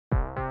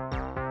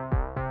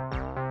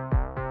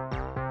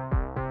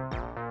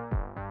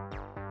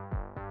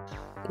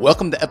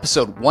Welcome to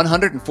episode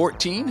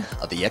 114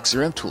 of the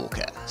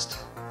XrmToolCast.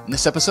 In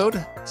this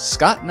episode,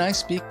 Scott and I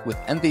speak with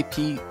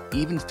MVP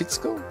Ivan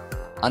Ficko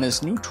on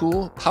his new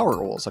tool, Power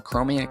Rolls, a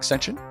Chromium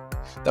extension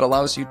that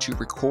allows you to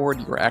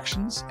record your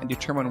actions and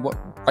determine what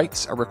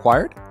rights are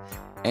required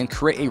and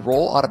create a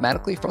role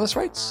automatically from those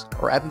rights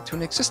or add them to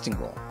an existing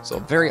role. So a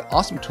very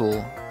awesome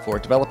tool for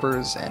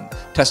developers and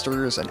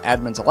testers and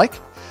admins alike.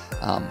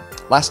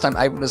 Last time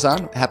Ivan was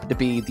on happened to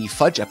be the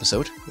Fudge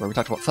episode where we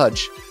talked about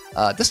Fudge.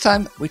 This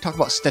time we talk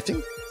about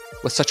sniffing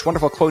with such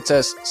wonderful quotes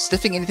as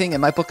 "Sniffing anything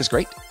in my book is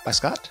great" by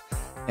Scott,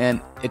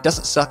 and "It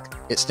doesn't suck,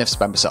 it sniffs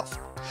by myself."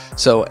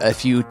 So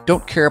if you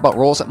don't care about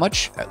roles that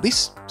much, at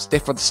least stay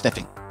for the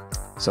sniffing.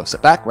 So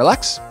sit back,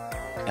 relax,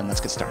 and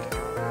let's get started.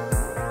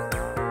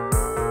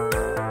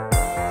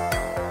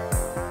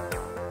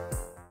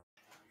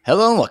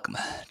 Hello and welcome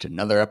to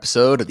another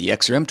episode of the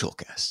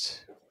XrmToolCast.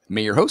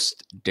 Me, your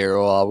host,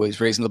 Daryl,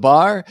 always raising the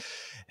bar,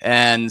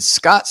 and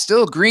Scott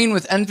still green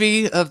with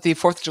envy of the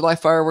 4th of July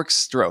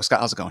fireworks throw.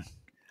 Scott, how's it going?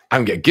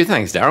 I'm good. Good,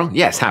 thanks, Daryl.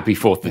 Yes, happy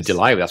 4th of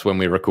July. That's when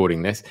we're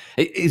recording this.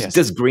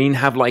 Does green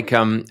have like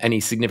any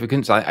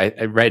significance? I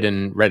red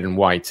and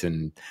white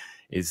and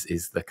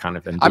is the kind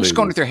of. I'm just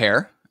going with your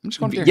hair.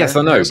 Yes,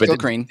 I know, but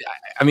green.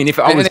 I mean, if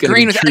I was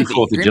going to be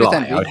true 4th of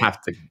July, I would have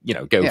to,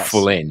 go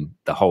full in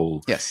the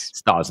whole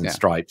stars and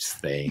stripes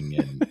thing,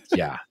 and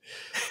yeah.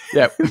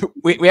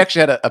 We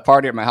actually had a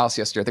party at my house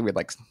yesterday. I think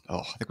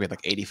we had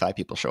like 85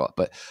 people show up,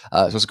 but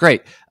it was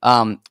great.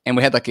 And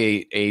we had like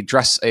a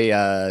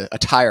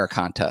attire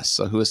contest.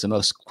 So who is the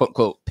most quote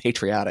unquote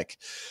patriotic?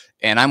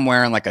 And I'm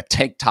wearing like a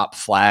tank top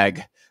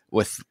flag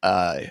with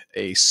a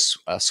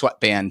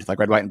sweatband, like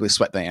red, white, and blue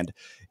sweatband.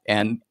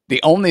 And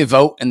the only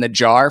vote in the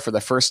jar for the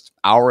first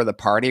hour of the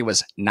party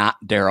was not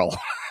Daryl.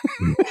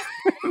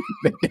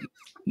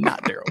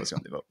 Not Daryl was the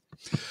only vote,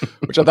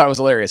 which I thought was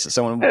hilarious. That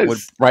someone would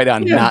write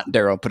on not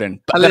Daryl, put in,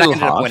 but then I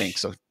ended up winning.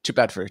 So too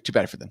bad for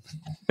them.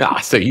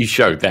 So you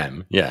showed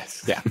them,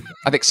 yes. Yeah,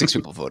 I think 6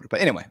 people voted, but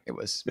anyway,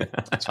 it's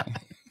fine.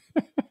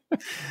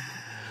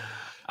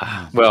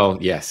 Well,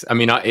 yes. I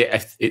mean,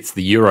 it's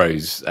the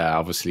Euros,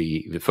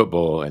 obviously the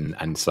football,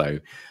 and so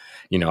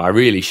I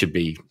really should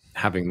be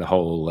having the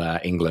whole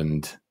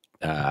England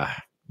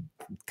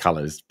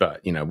colors, but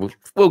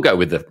we'll go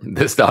with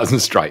the stars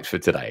and stripes for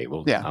today.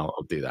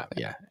 I'll do that.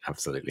 Yeah,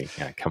 absolutely.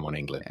 Yeah, come on,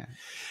 England.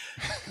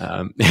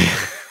 Yeah.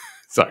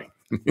 Sorry.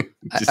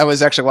 I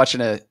was actually watching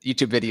a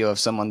YouTube video of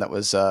someone that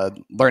was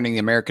learning the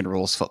American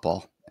rules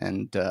football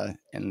and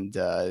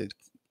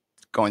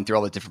going through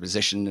all the different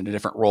positions and the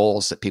different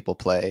roles that people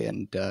play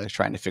and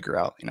trying to figure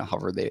out, how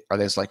are they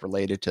like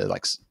related to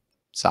like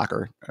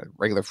soccer,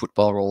 regular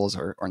football roles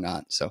or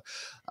not. So,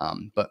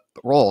 but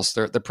roles,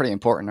 they're pretty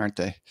important, aren't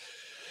they?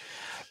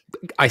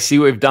 I see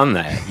what we've done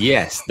there.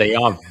 Yes, they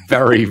are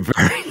very,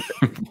 very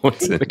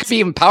important. It can be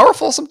even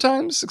powerful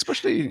sometimes,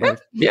 especially.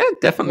 Yeah,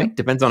 definitely. Yeah.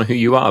 Depends on who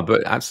you are,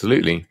 but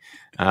absolutely.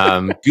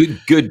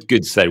 Good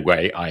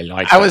segue. I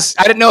like that.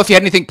 I didn't know if you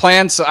had anything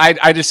planned, so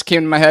I just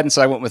came to my head and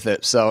so I went with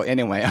it. So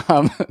anyway,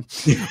 and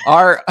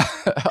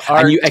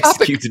you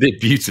executed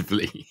it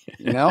beautifully.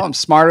 I'm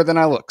smarter than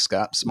I look,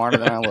 Scott. Smarter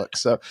than I look.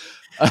 So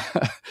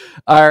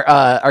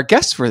our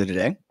guest for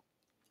today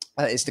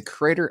is the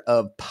creator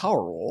of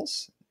Power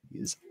Rolls.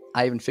 He's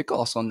Ivan Ficko,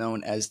 also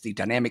known as the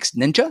Dynamics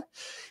Ninja.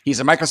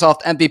 He's a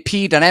Microsoft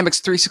MVP Dynamics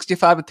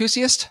 365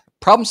 enthusiast,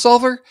 problem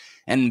solver,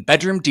 and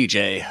bedroom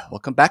DJ.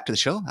 Welcome back to the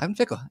show, Ivan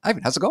Ficko.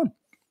 Ivan, how's it going?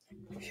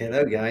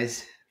 Hello,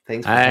 guys.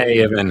 Thanks.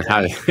 Hey, Ivan.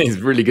 It's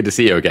really good to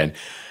see you again.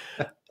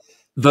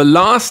 The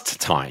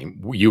last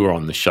time you were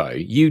on the show,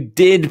 you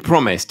did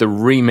promise to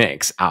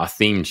remix our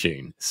theme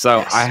tune. So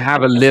yes. I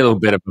have a little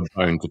bit of a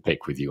bone to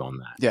pick with you on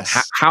that.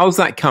 Yes. How's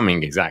that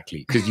coming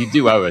exactly? Because you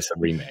do owe us a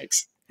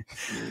remix.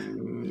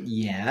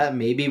 Yeah,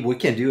 maybe we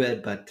can do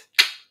it, but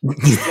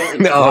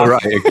no,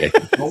 right, okay.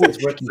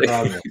 Always working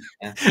progress.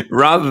 Yeah.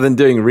 Rather than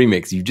doing a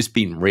remix, you've just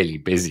been really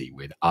busy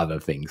with other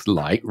things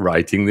like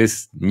writing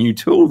this new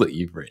tool that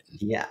you've written.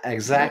 Yeah,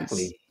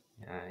 exactly.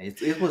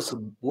 It was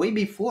way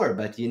before,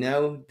 but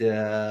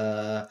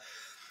the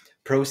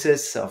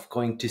process of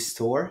going to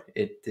store,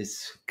 it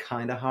is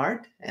kind of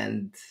hard,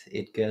 and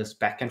it goes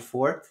back and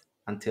forth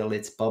until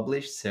it's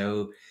published.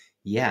 So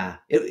yeah,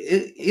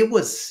 it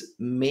was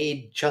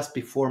made just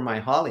before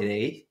my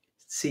holiday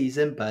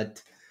season,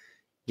 but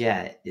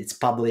yeah, it's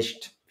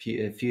published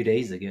a few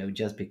days ago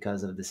just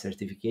because of the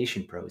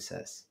certification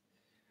process.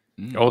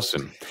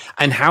 Awesome.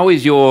 And how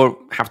is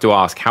have to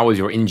ask, how is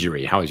your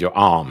injury? How is your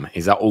arm?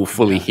 Is that all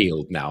fully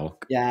healed now?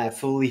 Yeah,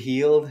 fully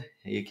healed.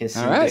 You can see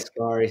the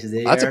scar is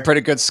there. That's a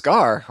pretty good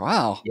scar.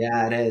 Wow.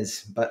 Yeah, it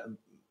is.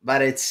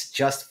 But it's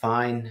just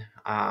fine.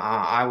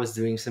 I was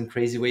doing some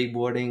crazy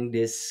wakeboarding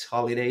this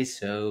holiday,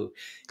 so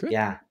good.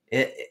 Yeah,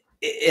 it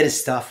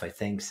is tough, I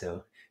think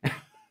so.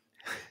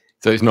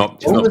 So it's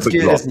not as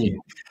good as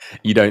new.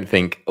 You don't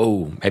think,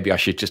 oh, maybe I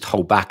should just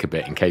hold back a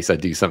bit in case I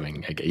do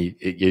something.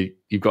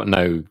 You've got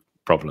no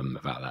problem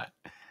about that.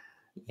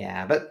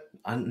 Yeah, but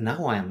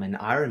now I'm an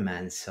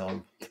Ironman,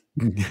 so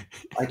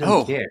I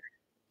don't care.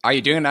 Are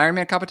you doing an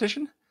Ironman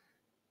competition?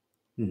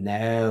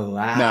 No, No.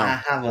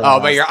 I have Oh,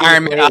 but a you're still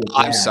Iron Man. play.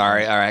 I'm Yeah,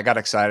 sorry. All right, I got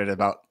excited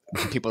about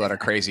people that are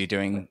crazy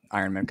doing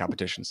Ironman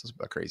competitions. That's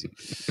about crazy.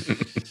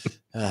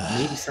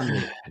 maybe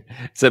someday.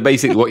 So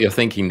basically, what you're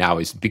thinking now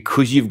is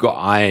because you've got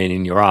iron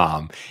in your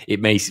arm,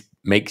 it makes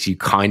you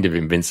kind of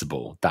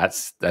invincible.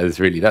 That's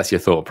your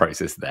thought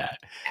process there.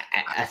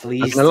 At I'm gonna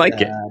least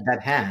like it.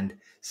 that hand.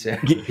 So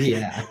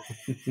yeah.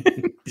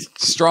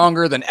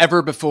 Stronger than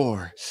ever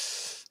before.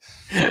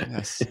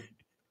 Yes.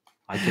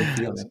 I can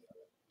feel it.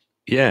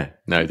 Yeah,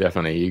 no,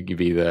 definitely. You could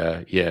be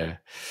the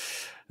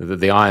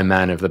Iron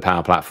Man of the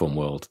Power Platform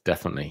world.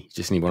 Definitely, you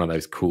just need one of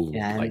those cool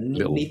Yeah, like and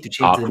little need to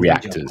change the arc ninja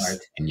reactors part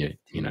in your,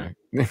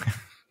 to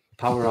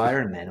Power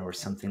Iron Man or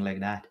something like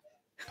that.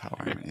 Power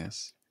Iron Man,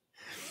 yes.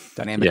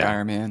 Dynamic Yeah.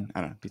 Iron Man.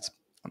 I don't know. Beats.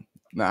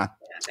 Nah.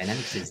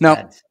 Dynamics is No.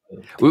 dead. So.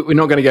 We're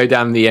not going to go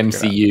down the Figure it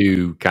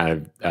MCU kind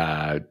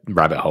of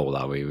rabbit hole,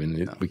 are we?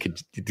 No. We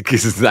could,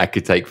 because that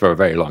could take for a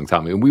very long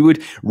time. And we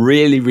would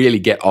really, really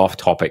get off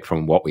topic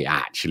from what we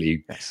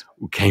actually Yes.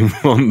 came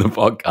on the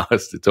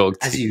podcast to talk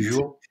to. As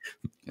usual.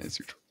 Yes,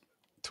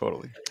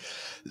 totally.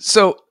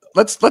 So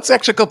let's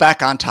actually go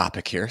back on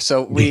topic here.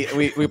 So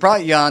we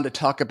brought you on to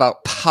talk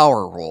about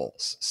power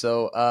roles.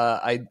 So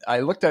I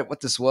looked at what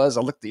this was.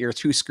 I looked at your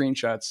 2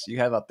 screenshots you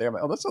have up there.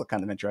 Oh, those look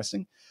kind of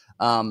interesting.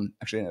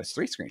 Actually, no, it's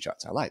 3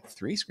 screenshots. I lied.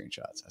 3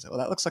 screenshots. I said, well,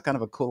 that looks like kind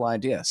of a cool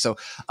idea. So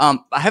I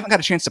haven't got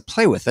a chance to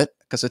play with it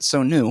because it's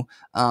so new.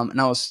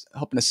 And I was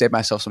hoping to save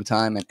myself some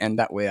time, and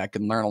that way I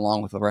can learn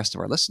along with the rest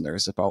of our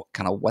listeners about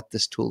kind of what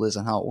this tool is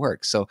and how it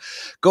works. So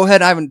go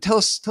ahead, Ivan. Tell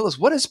us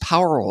what is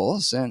power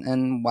roles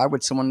and why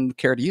would someone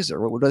care to use it?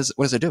 What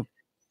does it do?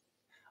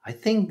 I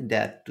think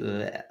that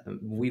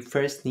we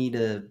first need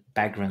a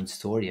background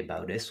story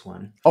about this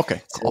one.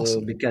 Okay, So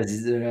awesome. because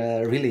it's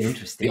really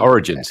interesting. The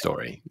origin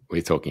story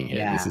we're talking here.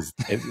 Yeah.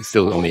 It's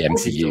still on the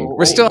MCU.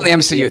 We're still on the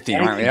MCU theme,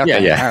 aren't we?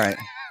 Okay, Yeah. all right.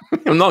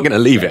 I'm not going to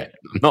leave it.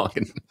 I'm not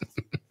going to.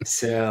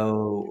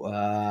 So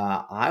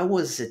I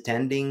was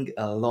attending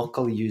a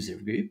local user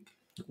group,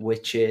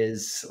 which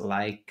is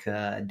like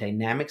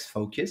dynamics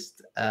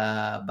focused,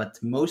 but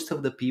most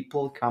of the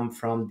people come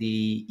from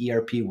the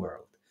ERP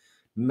world.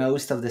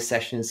 Most of the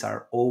sessions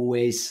are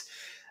always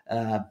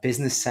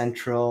Business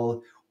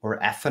Central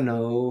or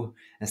F&O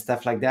and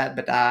stuff like that.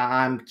 But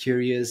I'm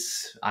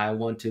curious. I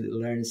want to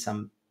learn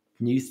some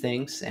new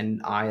things, and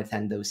I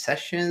attend those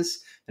sessions.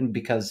 And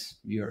because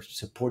you're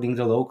supporting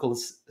the local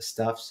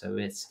stuff, so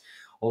it's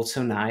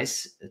also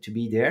nice to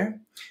be there.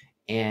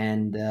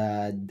 And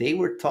they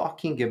were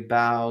talking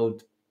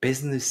about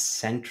Business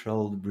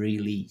Central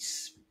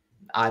release.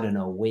 I don't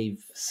know,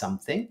 wave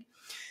something.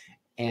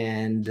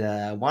 And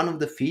one of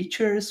the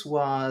features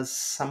was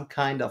some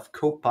kind of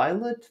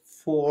co-pilot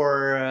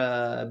for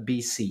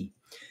BC.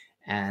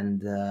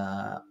 And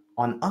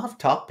on off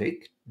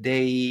topic,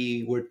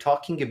 they were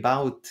talking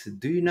about,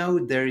 do you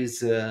know there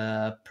is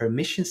a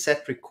permission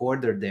set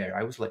recorder there?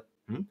 I was like,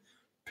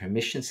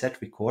 permission set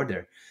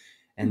recorder.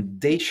 And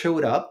they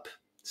showed up.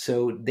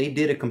 So they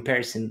did a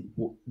comparison,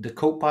 the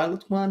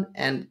co-pilot one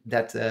and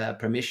that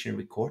permission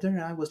recorder.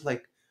 And I was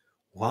like,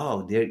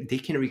 wow, they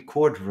can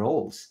record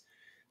roles.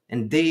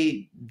 And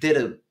they did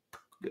a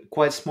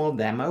quite small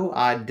demo.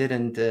 I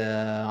didn't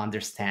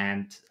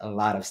understand a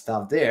lot of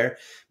stuff there,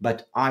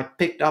 but I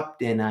picked up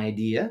an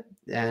idea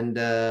and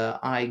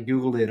I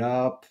googled it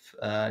up,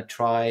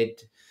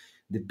 tried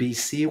the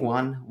BC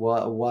one,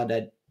 what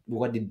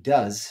it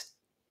does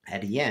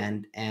at the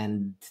end,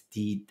 and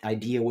the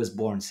idea was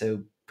born.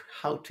 So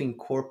how to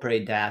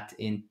incorporate that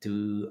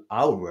into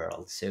our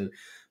world? So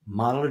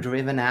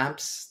model-driven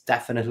apps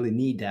definitely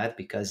need that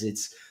because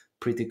it's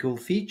pretty cool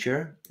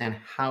feature, and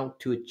how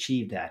to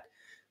achieve that.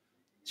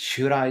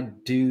 Should I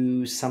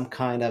do some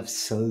kind of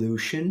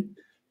solution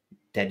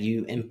that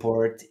you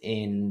import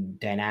in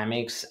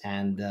Dynamics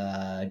and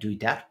do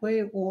it that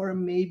way, or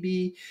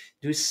maybe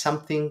do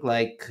something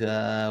like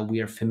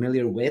we are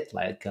familiar with,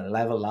 like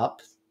level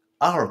up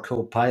our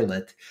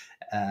Copilot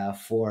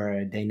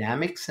for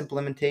Dynamics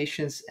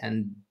implementations,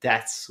 and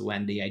that's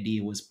when the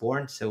idea was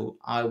born. So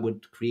I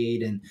would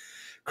create an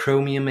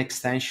Chromium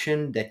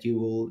extension that you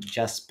will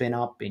just spin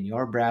up in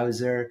your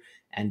browser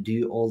and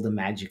do all the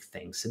magic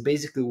things. So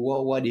basically,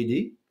 what you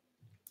do,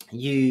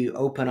 you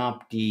open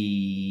up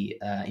the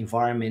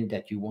environment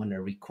that you want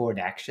to record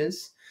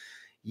actions.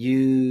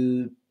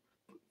 You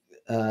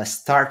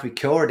start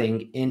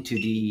recording into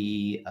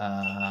the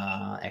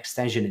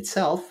extension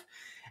itself.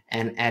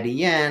 And at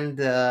the end,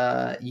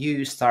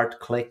 you start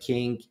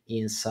clicking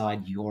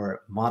inside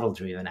your model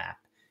driven app.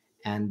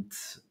 And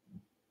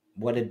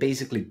what it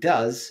basically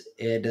does,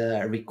 it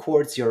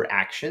records your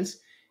actions.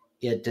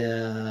 It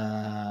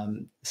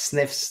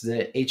sniffs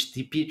the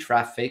HTTP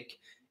traffic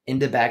in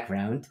the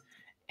background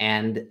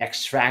and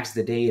extracts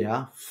the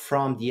data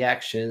from the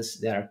actions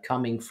that are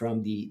coming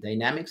from the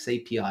Dynamics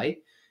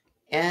API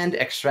and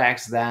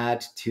extracts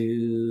that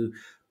to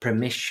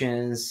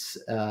permissions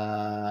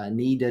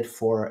needed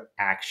for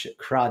action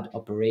CRUD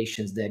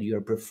operations that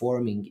you're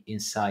performing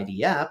inside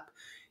the app.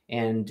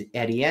 And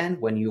at the end,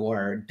 when you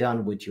are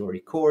done with your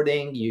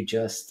recording, you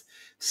just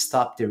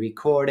stop the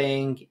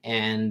recording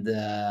and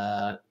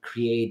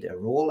create a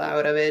role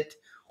out of it,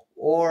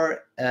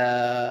 or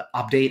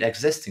update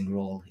existing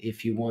role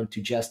if you want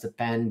to just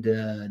append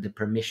the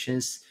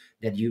permissions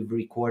that you've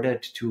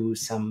recorded to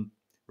some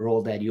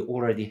role that you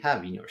already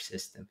have in your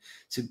system.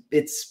 So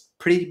it's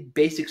pretty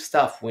basic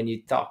stuff when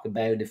you talk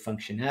about the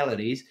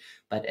functionalities,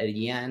 but at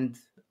the end,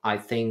 I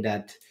think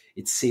that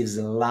it saves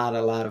a lot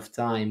of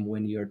time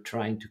when you're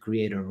trying to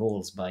create a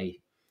roles by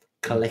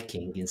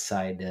clicking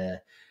inside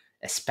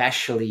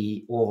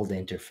especially old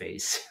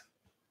interface.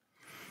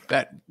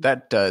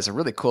 That is a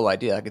really cool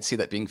idea. I could see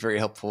that being very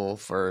helpful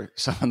for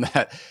someone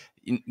that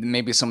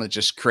maybe someone that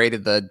just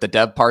created the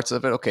dev parts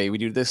of it. Okay, we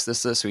do this.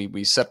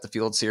 We set the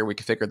fields here, we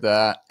configure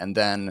that, and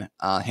then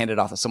hand it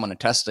off to someone in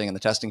testing, and the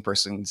testing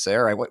person can say,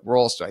 all right, what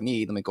roles do I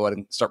need? Let me go ahead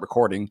and start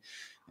recording,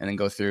 and then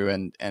go through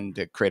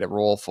and create a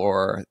role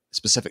for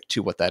specific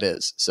to what that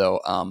is. So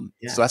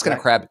so that's going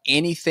to grab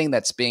anything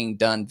that's being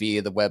done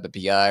via the web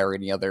API or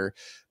any other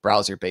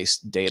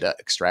browser-based data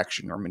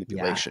extraction or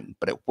manipulation,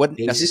 but it wouldn't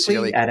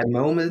necessarily. At a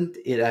moment,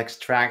 it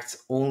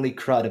extracts only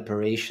CRUD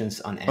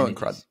operations on entities.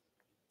 CRUD.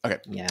 Okay.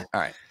 Yeah.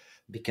 All right.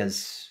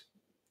 Because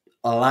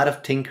a lot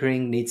of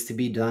tinkering needs to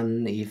be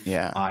done if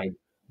I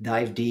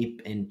dive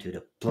deep into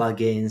the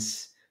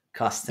plugins,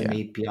 custom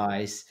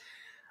APIs.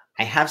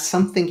 I have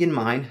something in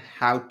mind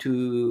how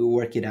to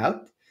work it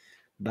out,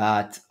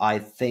 but I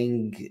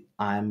think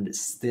I'm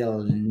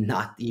still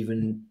not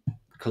even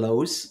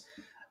close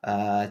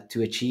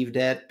to achieve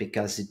that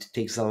because it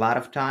takes a lot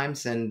of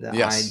times. And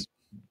I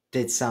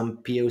did some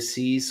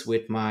POCs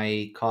with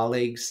my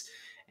colleagues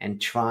and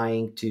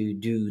trying to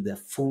do the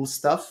full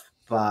stuff,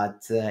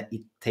 but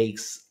it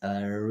takes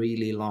a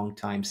really long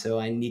time. So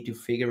I need to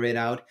figure it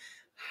out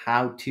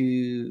how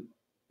to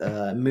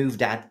move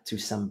that to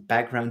some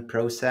background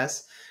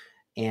process.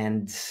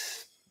 And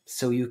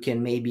so you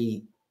can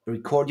maybe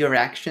record your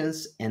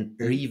actions and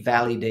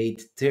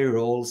revalidate the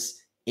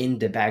roles in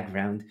the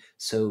background.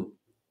 So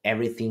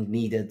everything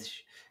needed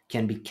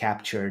can be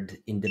captured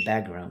in the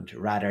background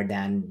rather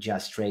than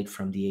just straight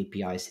from the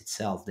APIs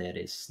itself that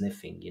is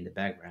sniffing in the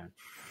background.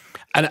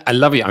 And I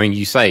love it. I mean,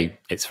 you say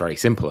it's very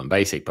simple and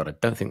basic, but I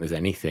don't think there's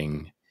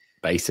anything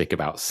basic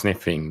about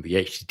sniffing the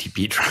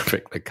HTTP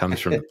traffic that comes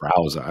from the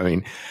browser. I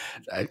mean,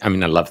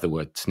 I love the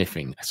word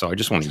sniffing, so I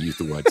just want to use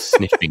the word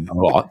sniffing a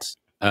lot.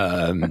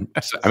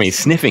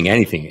 Sniffing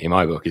anything in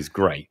my book is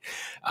great.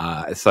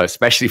 So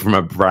especially from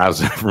a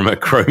browser, from a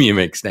Chromium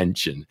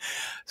extension.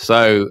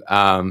 So,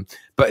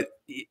 but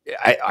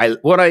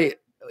what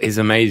is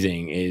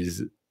amazing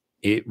is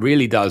it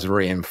really does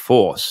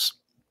reinforce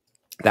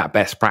that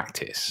best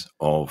practice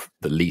of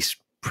the least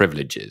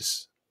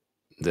privileges,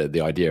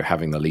 the idea of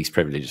having the least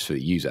privileges for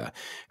the user.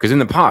 Because in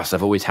the past,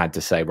 I've always had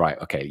to say, right,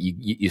 okay,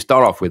 you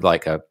start off with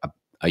like a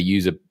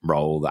user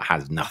role that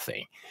has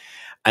nothing,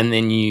 and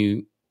then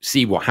you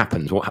see what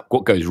happens,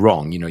 what goes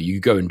wrong. You know,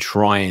 you go and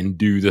try and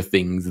do the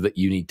things that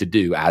you need to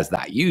do as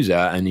that user,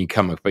 and you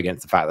come up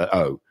against the fact that,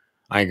 oh,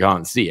 I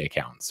can't see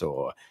accounts,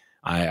 or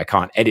I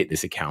can't edit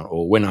this account,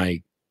 or when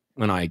I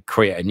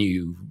create a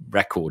new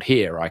record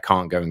here, I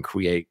can't go and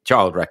create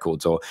child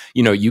records, or,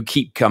 you know, you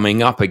keep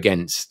coming up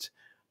against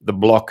the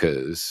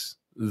blockers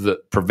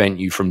that prevent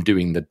you from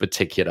doing the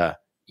particular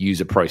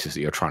user process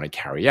that you're trying to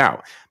carry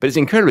out. But it's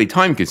incredibly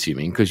time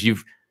consuming because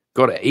you've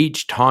got to,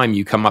 each time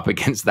you come up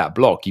against that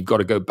block, you've got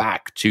to go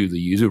back to the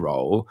user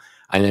role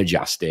and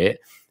adjust it,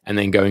 and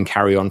then go and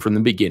carry on from the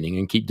beginning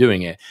and keep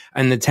doing it.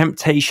 And the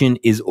temptation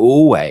is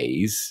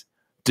always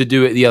to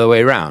do it the other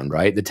way around,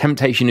 right? The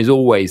temptation is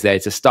always there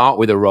to start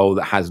with a role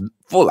that has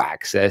full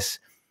access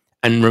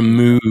and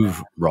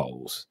remove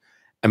roles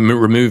and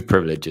remove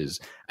privileges.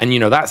 And, you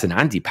know, that's an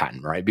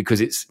anti-pattern, right? Because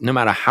it's, no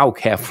matter how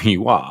careful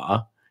you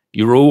are,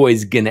 you're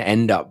always going to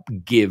end up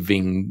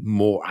giving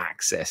more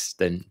access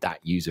than that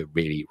user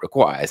really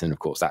requires. And of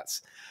course,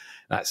 that's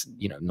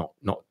you know,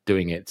 not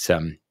doing it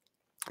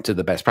to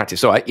the best practice.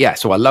 So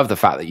I love the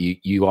fact that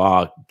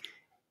you're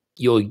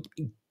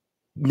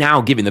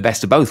now giving the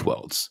best of both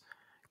worlds,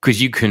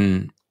 because you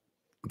can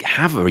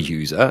have a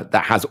user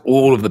that has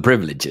all of the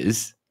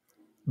privileges,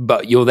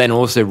 but you're then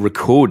also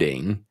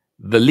recording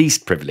the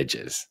least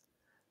privileges,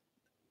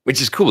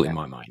 which is cool in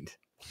my mind.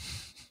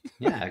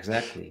 Yeah,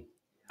 exactly.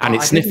 And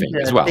it's sniffing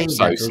as well.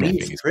 So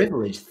sniffing is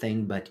privilege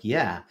thing, but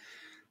yeah,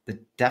 that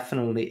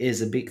definitely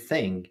is a big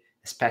thing,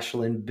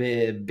 especially in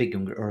big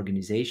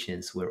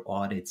organizations where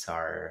audits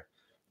are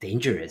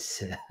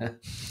dangerous.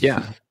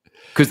 Yeah,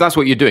 because that's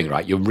what you're doing,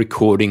 right? You're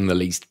recording the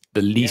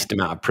least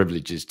amount of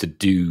privileges to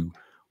do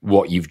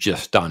what you've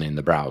just done in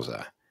the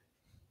browser.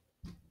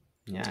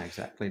 Yeah,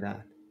 exactly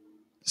that.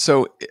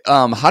 So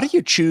how do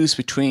you choose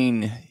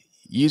between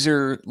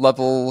user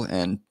level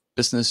and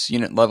business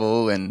unit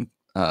level and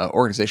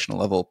organizational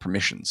level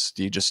permissions?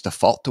 Do you just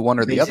default to one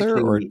or the other?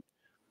 Or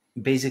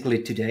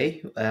basically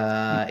today,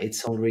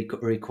 it's on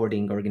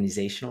recording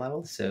organizational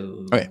level.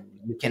 So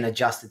you can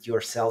adjust it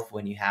yourself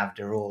when you have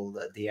the role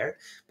there.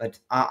 But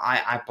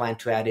I plan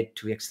to add it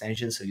to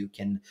extension so you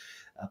can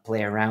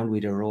play around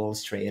with a role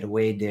straight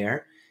away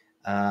there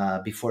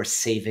before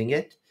saving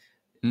it,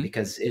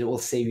 because it will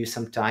save you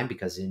some time,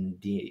 because in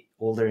the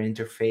older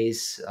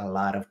interface, a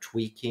lot of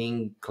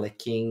tweaking,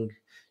 clicking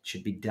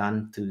should be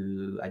done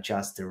to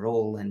adjust the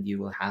role, and you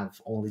will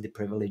have only the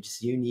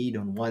privileges you need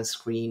on one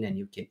screen, and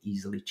you can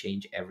easily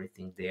change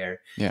everything there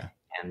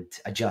and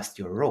adjust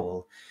your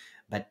role.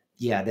 But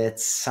yeah,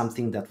 that's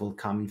something that will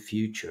come in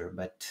future.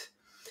 But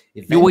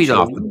you always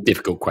ask the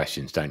difficult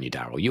questions, don't you,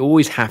 Daryl? You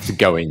always have to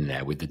go in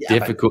there with the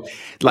difficult,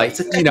 like,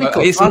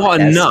 it's not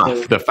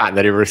enough the fact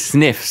that it was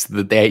Sniffs,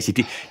 the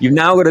HCT. You've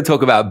now got to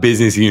talk about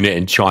business unit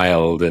and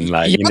child, and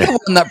like, you're the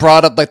one that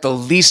brought up like the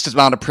least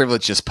amount of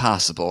privileges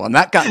possible, and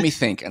that got me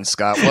thinking,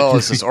 Scott. Well,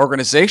 is this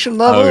organization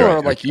level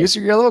or like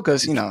user level?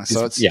 Because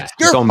so it's your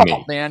on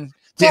fault, me, man.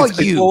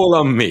 It's all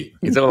on me.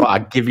 It's all. I'll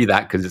give you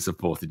that because it's the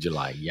 4th of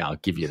July. Yeah, I'll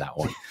give you that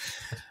one.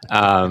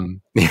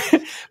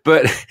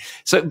 But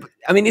so,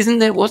 I mean,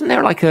 wasn't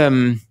there like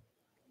an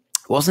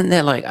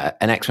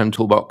XRM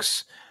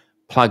Toolbox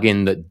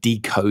plugin that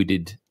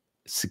decoded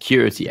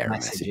security error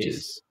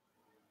messages?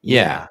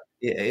 Yeah,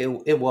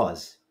 it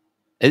was.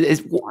 I'm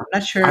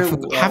not sure. I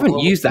haven't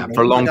used that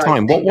for a long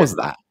time. What was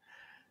that?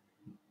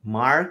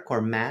 Mark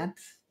or Matt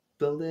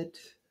build it?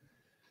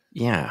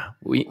 Yeah,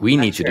 we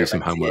need to do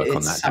some homework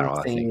on that, Daryl.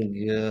 I think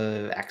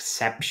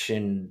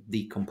exception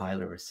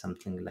decompiler or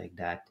something like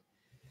that.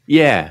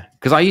 Yeah,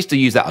 because I used to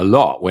use that a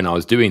lot when I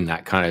was doing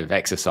that kind of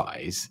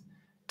exercise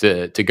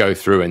to go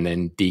through and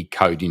then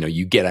decode.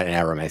 You get an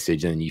error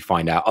message and then you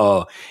find out,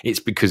 oh, it's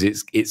because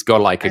it's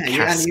got like a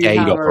cascade and you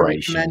have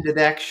operation. Recommended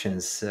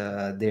actions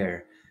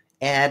there.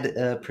 Add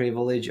a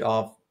privilege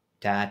of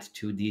that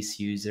to this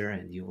user,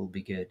 and you will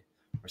be good,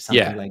 or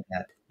something like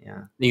that.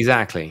 Yeah,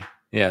 exactly.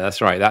 Yeah,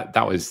 that's right.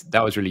 That was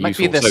really Might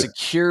useful. Might be the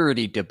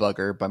security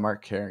debugger by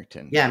Mark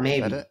Carrington. Yeah,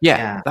 maybe.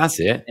 Yeah,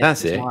 that's it.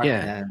 That's it. Mark,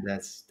 yeah,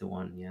 that's the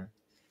one. Yeah.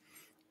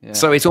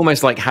 So it's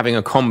almost like having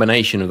a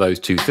combination of those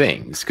two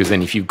things, because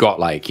then if you've got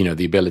like,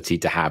 the ability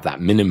to have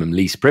that minimum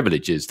least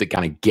privileges that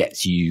kind of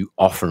gets you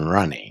off and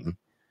running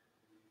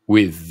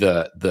with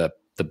the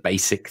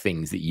basic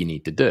things that you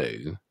need to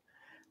do,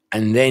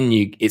 and then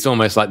it's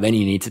almost like then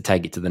you need to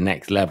take it to the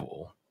next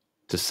level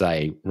to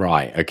say,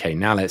 right, okay,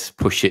 now let's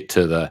push it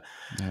to those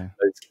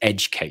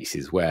edge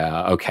cases where,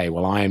 okay,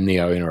 well, I am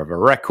the owner of a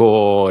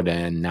record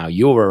and now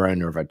you're an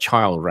owner of a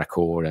child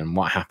record. And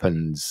what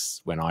happens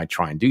when I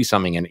try and do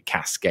something and it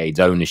cascades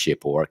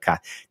ownership, or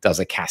does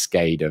a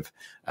cascade of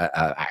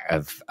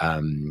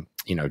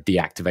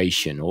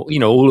deactivation, or,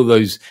 all of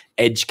those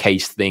edge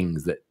case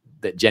things that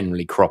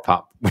generally crop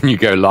up when you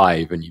go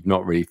live and you've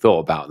not really thought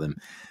about them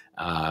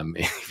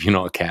if you're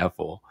not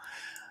careful.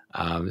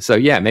 So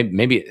yeah,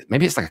 maybe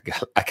it's like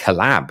a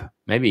collab.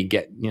 Maybe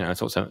get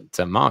talk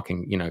to Mark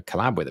and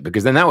collab with it,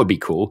 because then that would be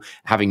cool.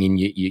 Having in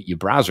your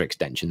browser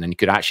extension, then you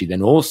could actually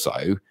then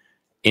also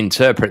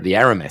interpret the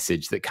error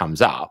message that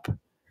comes up,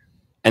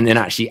 and then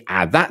actually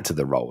add that to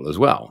the role as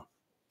well.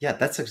 Yeah,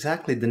 that's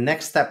exactly the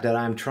next step that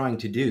I'm trying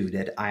to do.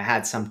 That I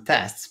had some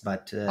tests,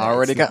 but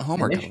already got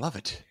homework. I love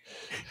it.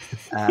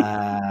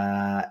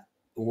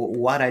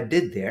 What I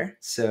did there,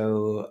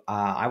 so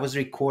I was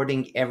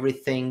recording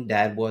everything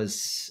that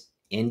was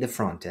in the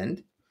front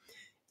end,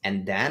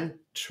 and then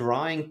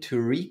trying to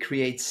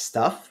recreate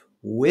stuff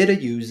with a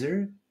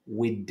user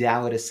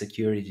without a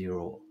security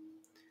role.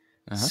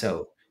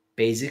 So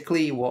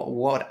basically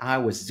what I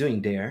was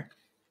doing there,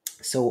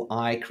 so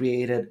I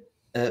created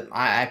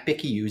I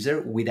pick a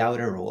user without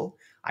a role.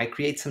 I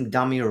create some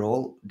dummy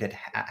role that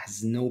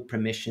has no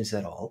permissions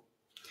at all.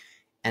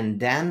 And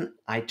then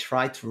I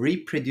try to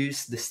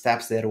reproduce the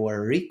steps that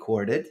were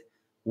recorded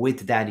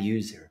with that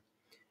user.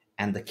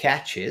 And the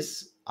catch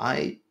is,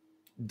 I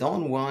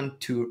don't want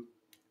to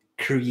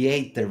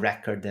create the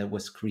record that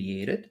was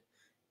created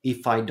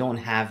if I don't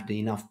have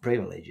enough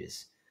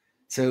privileges.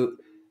 So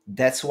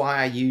that's why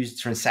I use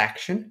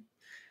transaction.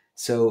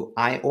 So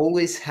I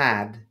always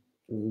had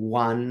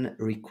one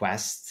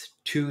request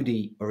to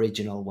the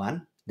original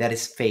one that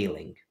is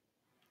failing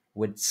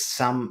with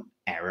some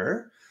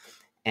error.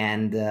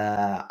 And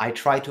I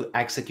try to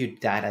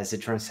execute that as a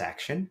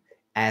transaction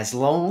as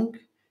long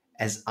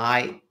as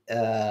I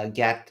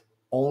get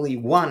only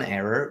one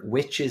error,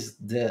 which is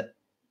the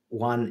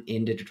one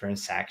in the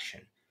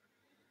transaction.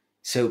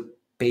 So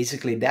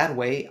basically that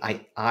way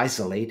I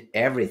isolate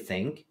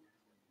everything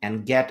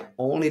and get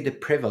only the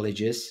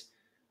privileges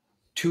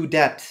to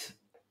that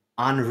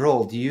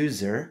unrolled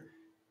user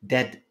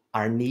that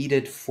are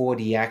needed for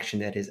the action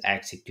that is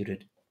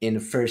executed in the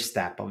first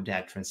step of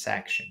that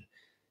transaction.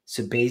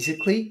 So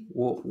basically,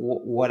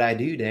 what I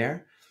do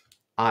there,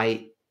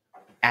 I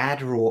add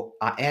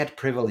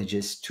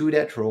privileges to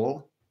that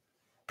role,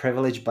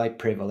 privilege by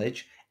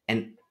privilege,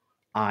 and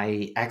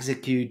I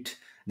execute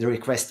the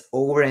request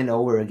over and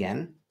over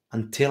again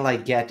until I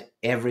get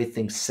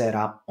everything set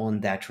up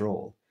on that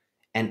role.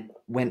 And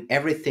when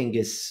everything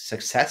is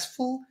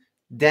successful,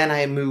 then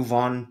I move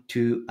on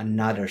to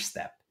another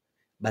step.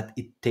 But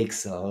it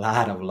takes a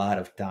lot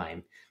of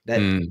time.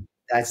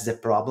 That's the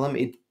problem.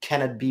 It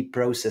cannot be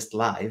processed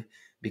live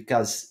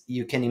because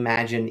you can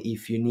imagine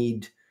if you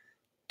need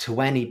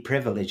 20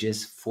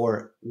 privileges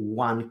for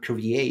one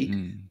create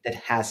that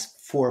has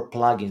 4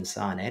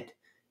 plugins on it,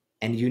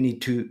 and you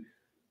need to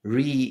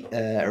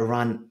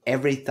run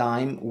every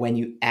time when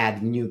you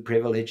add new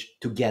privilege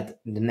to get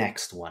the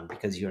next one,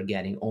 because you're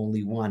getting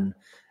only one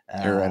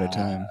error at a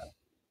time.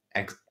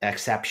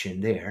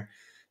 Exception there.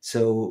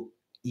 So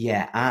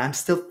yeah, I'm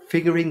still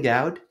figuring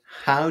out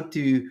how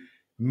to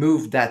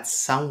move that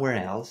somewhere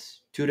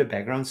else to the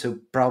background. So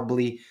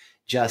probably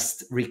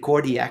just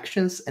record the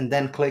actions and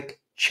then click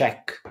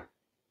check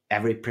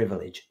every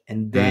privilege,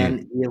 and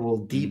then it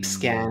will deep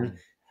scan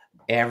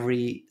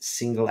every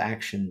single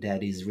action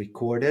that is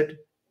recorded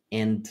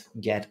and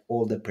get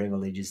all the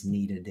privileges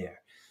needed there.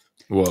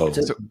 Whoa.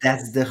 So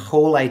that's the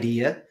whole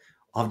idea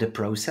of the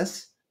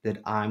process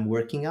that I'm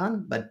working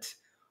on, but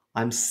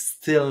I'm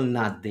still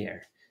not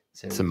there.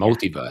 So it's a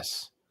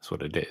multiverse. That's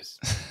what it is.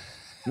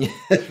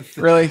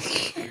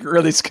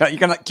 Really, Scott, you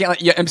can't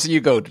let your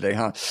MCU go today,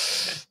 huh?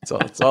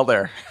 It's all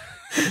there.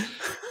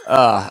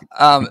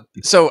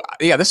 So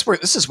yeah,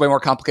 this is way more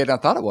complicated than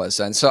I thought it was.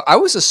 And so I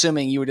was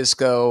assuming you would just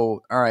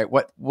go, all right,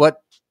 what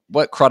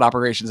CRUD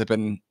operations have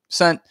been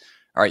sent?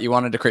 All right, you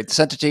wanted to create this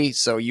entity,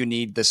 so you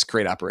need this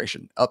create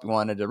operation. Oh, you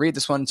wanted to read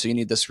this one, so you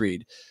need this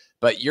read.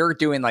 But you're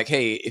doing like,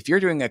 hey, if you're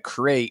doing a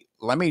create,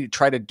 let me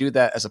try to do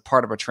that as a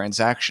part of a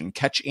transaction,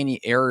 catch any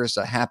errors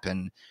that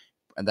happen,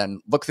 and then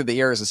look through the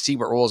errors and see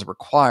what roles are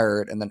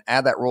required, and then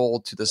add that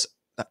role to this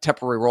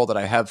temporary role that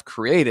I have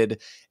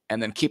created,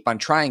 and then keep on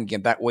trying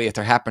again. That way, if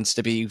there happens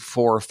to be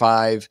 4 or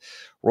 5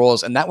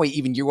 roles, and that way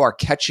even you are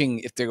catching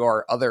if there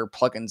are other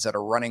plugins that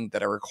are running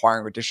that are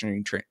requiring additional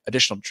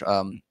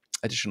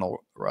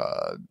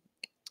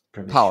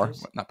power,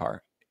 not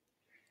power,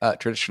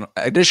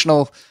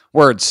 additional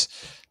words.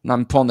 And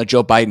I'm pulling the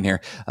Joe Biden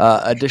here.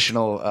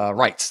 Additional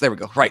rights. There we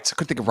go. Rights. I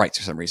couldn't think of rights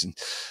for some reason.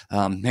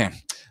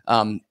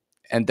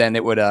 And then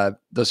it would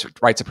those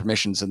rights and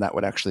permissions, and that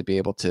would actually be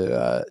able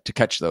to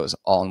catch those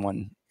all in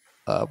one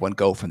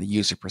go from the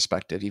user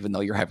perspective, even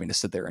though you're having to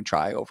sit there and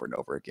try over and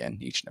over again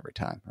each and every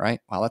time.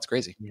 Right? Wow, that's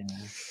crazy. Yeah.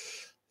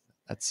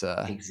 That's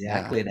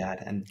exactly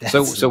that. And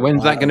so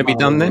when's that going to be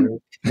done then?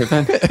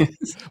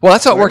 Well,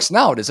 that's how it works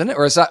now, isn't it?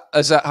 Or is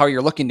that how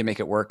you're looking to make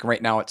it work?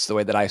 Right now, it's the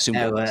way that I assume.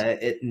 No,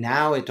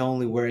 now it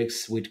only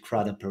works with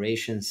CRUD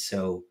operations.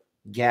 So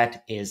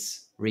get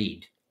is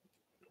read,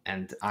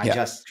 and I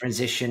just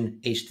transition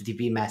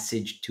HTTP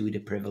message to the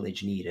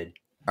privilege needed.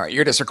 All right,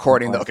 you're just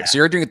recording. Okay, so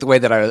you're doing it the way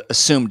that I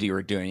assumed you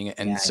were doing it,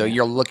 and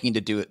you're looking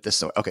to do it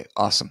this way. Okay,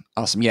 awesome.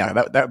 Yeah,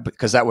 that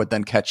because that would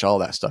then catch all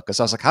that stuff.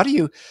 Because I was like, how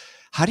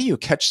do you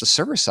catch the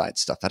server side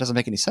stuff? That doesn't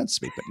make any sense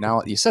to me. But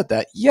now you said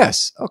that,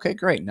 yes. Okay,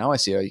 great. Now I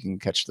see how you can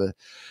catch the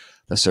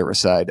server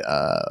side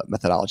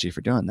methodology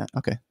for doing that.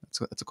 Okay,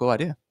 that's a cool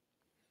idea.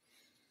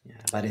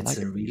 Yeah, but it's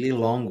a really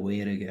long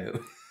way to go.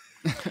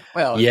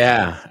 Well,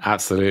 yeah,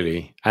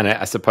 absolutely. And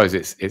I suppose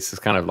it's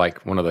just kind of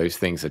like one of those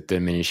things of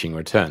diminishing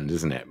returns,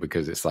 isn't it?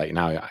 Because it's like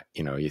now,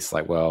 it's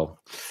like, well,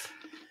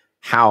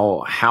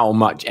 how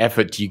much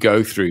effort do you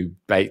go through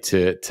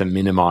to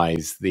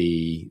minimize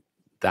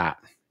that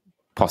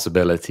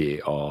possibility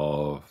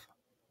of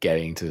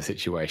getting to the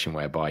situation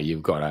whereby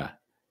you've got a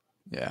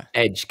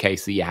edge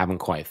case that you haven't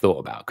quite thought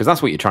about? Because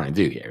that's what you're trying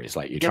to do here. Is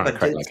like you're trying to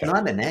create it's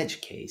not an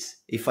edge case.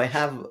 If I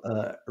have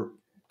a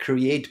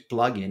create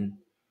plugin,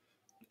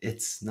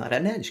 it's not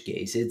an edge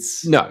case.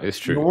 It's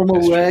true.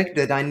 Normal work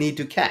that I need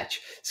to catch.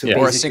 So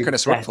or a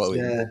synchronous workflow.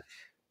 The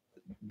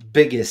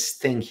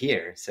biggest thing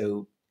here.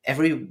 So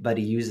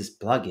everybody uses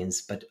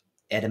plugins, but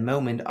at the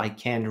moment I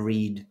can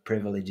read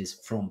privileges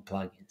from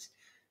plugins.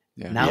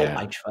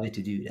 I try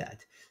to do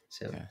that.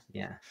 So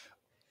yeah.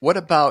 What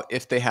about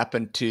if they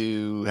happen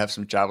to have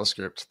some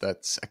JavaScript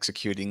that's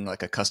executing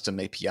like a custom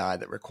API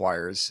that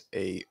requires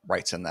a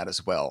rights in that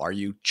as well? Are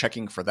you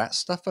checking for that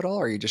stuff at all?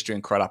 Or are you just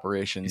doing CRUD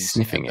operations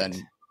sniffing and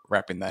then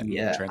wrapping that in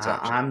the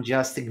transaction? I'm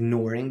just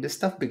ignoring the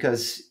stuff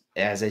because,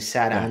 as I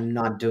said, I'm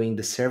not doing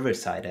the server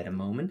side at the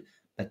moment.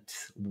 But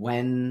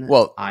when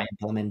I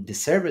implement the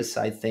server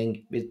side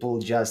thing, it will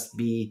just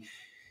be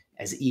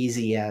as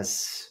easy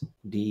as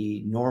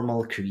the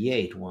normal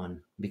create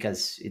one,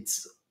 because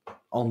it's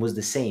almost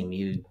the same.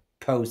 You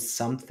post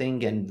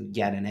something and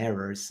get an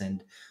errors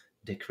and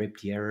decrypt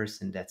the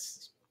errors, and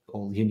that's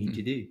all you need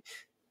to do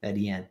at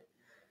the end.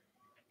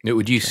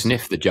 Would you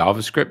sniff the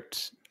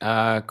JavaScript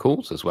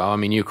calls as well? I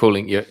mean,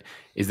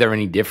 is there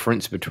any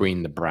difference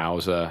between the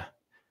browser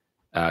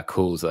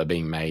calls that are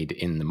being made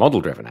in the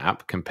model-driven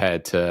app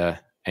compared to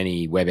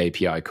any web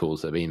API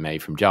calls that are being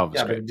made from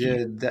JavaScript?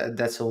 Yeah, but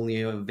that's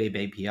only a web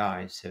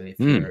API. So if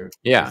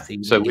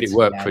so would it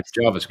work for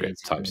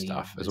JavaScript type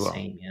stuff as well?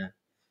 Same, yeah.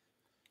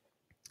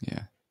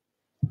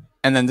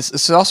 And then this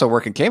is also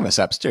work in Canvas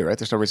apps too, right?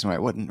 There's no reason why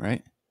it wouldn't,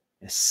 right?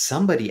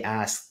 Somebody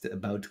asked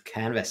about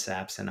Canvas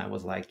apps, and I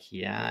was like,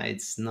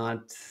 it's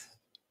not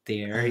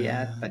there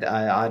yet, but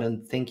I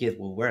don't think it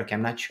will work.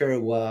 I'm not sure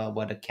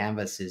what a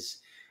Canvas is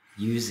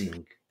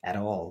using at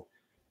all.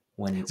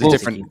 When it's a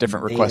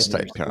different request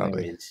type,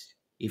 probably.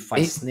 If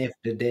I sniff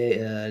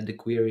the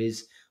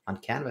queries, on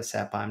Canvas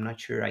app, I'm not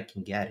sure I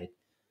can get it.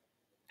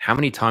 How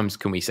many times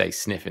can we say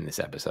sniff in this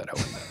episode?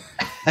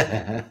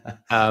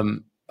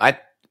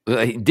 I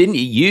didn't. It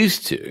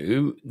used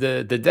to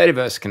the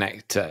Dataverse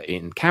connector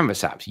in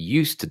Canvas apps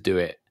used to do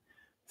it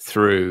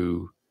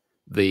through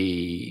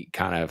the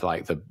kind of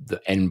like the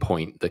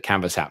endpoint, the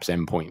Canvas apps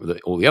endpoint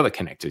that all the other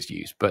connectors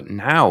use. But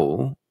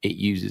now it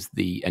uses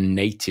a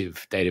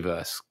native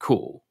Dataverse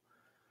call.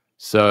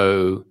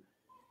 So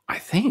I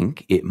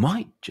think it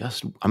might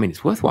just. I mean,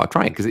 it's worthwhile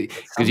trying because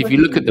if you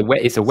look at the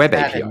web, it's a web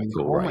API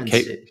call, right?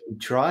 He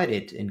tried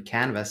it in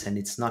Canvas and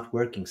it's not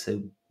working.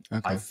 So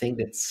I think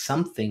that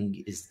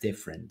something is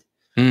different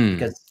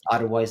because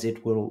otherwise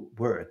it will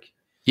work.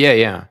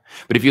 Yeah.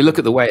 But if you look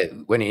at the way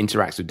when it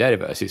interacts with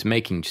Dataverse, it's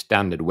making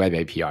standard web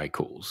API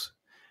calls.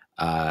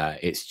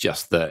 It's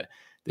just that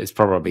there's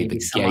probably Maybe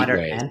the some gateway other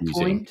it's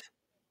using. endpoint.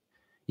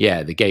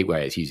 Yeah, the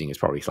gateway it's using is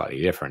probably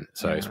slightly different.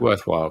 So it's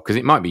worthwhile because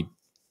it might be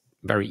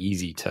very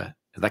easy to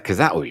because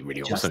that would be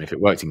really awesome if it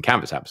worked in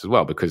Canvas apps as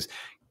well. Because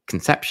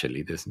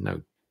conceptually, there's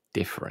no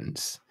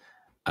difference.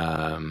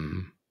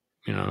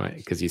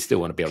 Because you still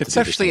want to be able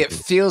conceptually, to do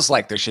it feels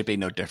like there should be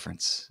no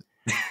difference.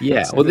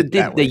 Yeah, well,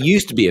 there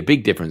used to be a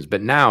big difference,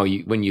 but now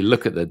when you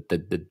look at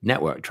the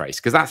network trace,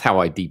 because that's how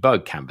I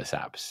debug Canvas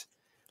apps,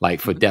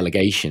 like for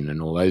delegation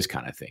and all those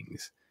kind of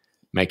things,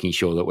 making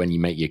sure that when you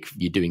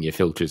you're doing your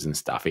filters and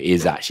stuff, it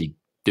is actually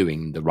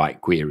doing the right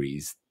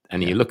queries.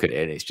 And you look at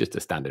it, it's just a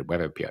standard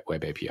web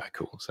API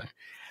call. So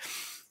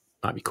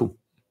might be cool.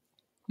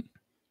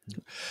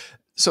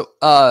 So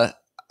I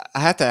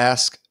have to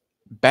ask,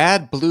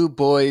 Bad Blue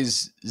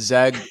Boys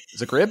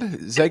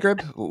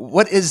Zagreb?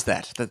 What is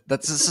that?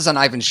 This is an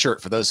Ivan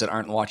shirt for those that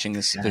aren't watching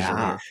this visual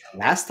here.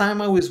 Last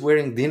time I was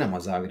wearing Dinamo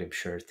Zagreb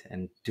shirt,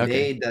 and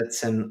today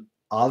that's an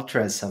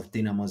Ultras of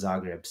Dinamo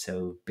Zagreb.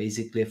 So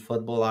basically a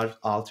football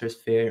Ultras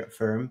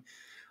firm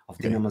of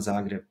Dinamo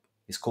Zagreb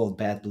is called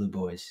Bad Blue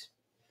Boys.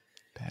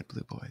 Bad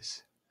Blue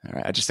Boys. All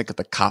right. I just think of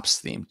the Cops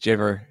theme. Did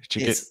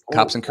you get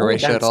Cops in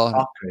Croatia at all?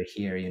 Soccer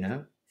here,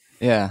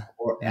 Yeah.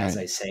 Or as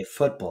I say,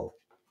 football.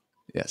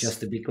 Yes. Just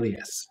to be clear.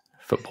 Yes.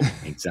 Football.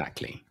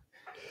 Exactly.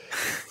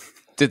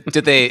 Did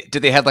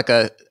they have like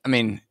I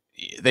mean,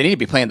 they need to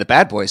be playing the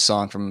Bad Boys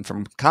song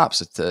from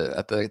Cops at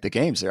the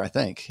games there, I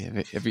think.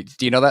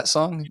 Do you know that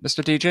song,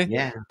 Mr. DJ?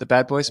 Yeah. The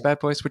Bad Boys,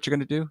 what you're going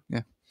to do?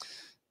 Yeah.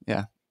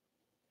 Yeah.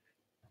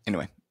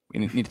 Anyway, we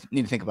need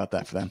to think about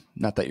that for them.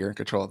 Not that you're in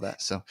control of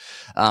that. So,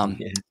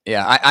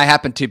 I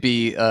happen to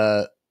be.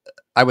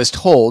 I was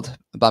told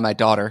by my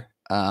daughter,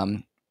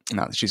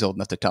 now that she's old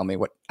enough to tell me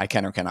what I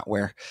can or cannot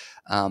wear,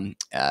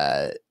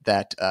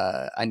 that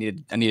I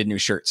needed new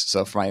shirts.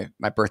 So for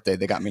my birthday,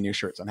 they got me new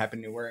shirts. I'm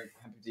happy to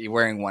be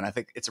wearing one. I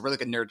think it's a really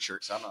good nerd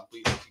shirt. So I don't know if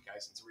you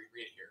guys can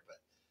read it here, but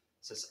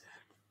it says,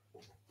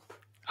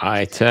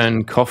 I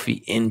turn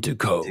coffee into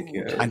code.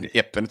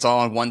 Yep, and it's all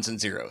on ones and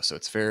zeros, so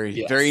it's very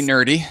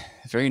nerdy,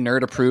 very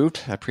nerd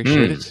approved. I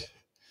appreciate it.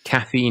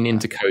 Caffeine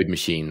into code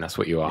machine. That's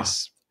what you are.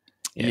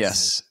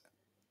 Yes.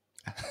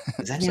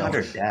 Is any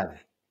other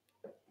dev?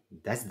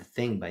 That's the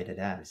thing by the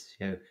devs.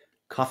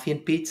 Coffee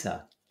and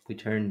pizza. We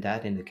turn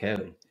that into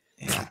code.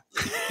 Yeah.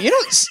 You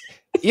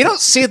don't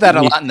see that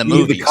a lot in the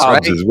movies, the carbs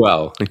right? As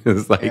well.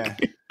 It's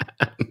like.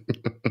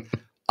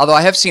 Although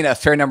I have seen a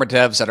fair number of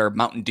devs that are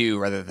Mountain Dew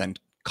rather than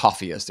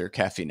coffee as their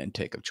caffeine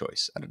intake of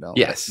choice. I don't know.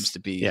 Yes, that seems to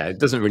be. Yeah, it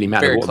doesn't really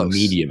matter what the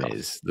medium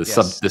is. The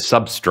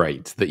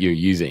substrate that you're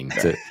using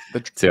to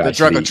the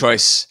drug of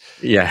choice.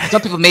 Yeah,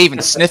 some people may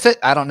even sniff it.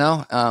 I don't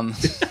know.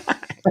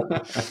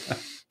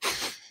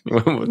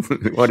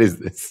 What is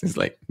this? It's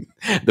like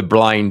the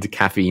blind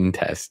caffeine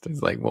test.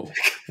 It's like,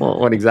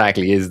 what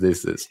exactly is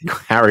this that's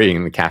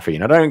carrying the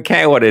caffeine? I don't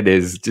care what it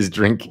is. Just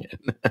drink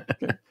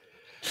it.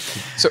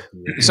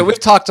 So we've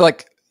talked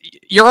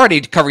you're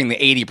already covering the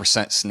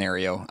 80%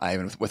 scenario,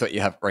 Ivan, with what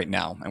you have right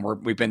now. And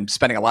we've been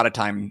spending a lot of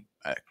time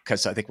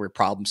because I think we're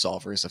problem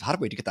solvers of how do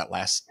we get that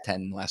last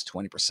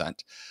 20%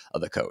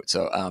 of the code.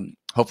 So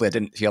hopefully I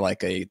didn't feel like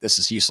this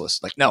is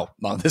useless. Like, no,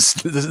 this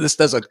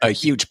does a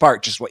huge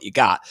part, just what you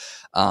got.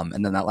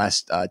 And then that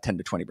last 10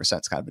 to 20%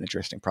 is kind of an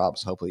interesting problem.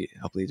 So hopefully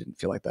you didn't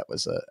feel like that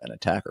was an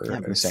attack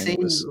or saying it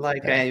was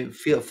like I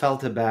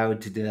felt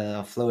about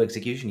the flow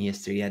execution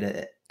history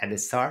at the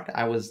start.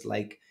 I was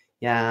like,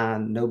 yeah,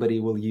 nobody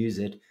will use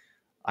it.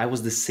 I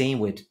was the same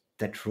with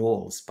that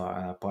roles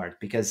part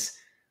because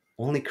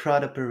only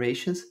CRUD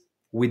operations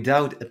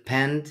without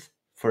append,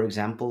 for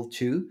example,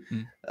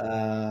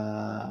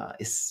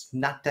 is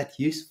not that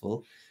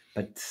useful.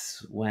 But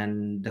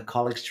when the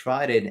colleagues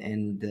tried it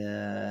and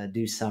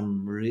do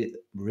some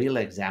real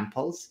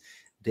examples,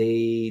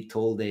 they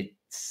told that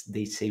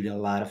they saved a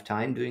lot of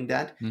time doing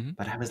that. Mm-hmm.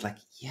 But I was like,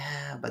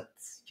 yeah, but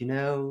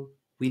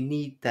we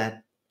need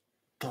that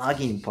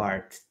plugin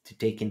part to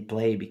take in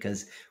play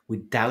because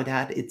without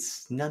that,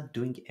 it's not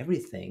doing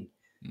everything.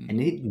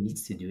 And it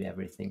needs to do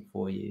everything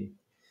for you.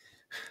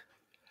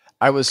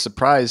 I was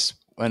surprised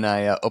when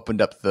I opened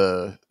up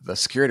the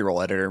security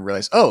role editor and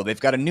realized, they've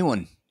got a new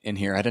one in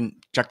here. I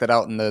didn't check that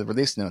out in the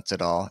release notes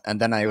at all. And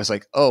then I was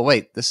like, oh,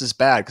 wait, this is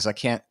bad because I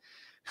can't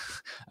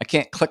I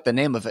can't click the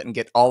name of it and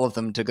get all of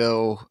them to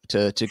go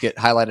to get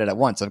highlighted at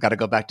once. I've got to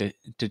go back to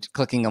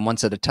clicking them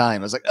once at a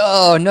time. I was like,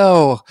 oh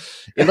no,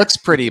 it looks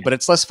pretty, but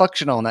it's less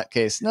functional in that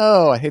case.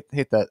 No, I hate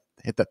that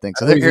thing.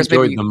 So I always here's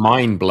enjoyed maybe the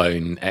mind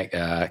blown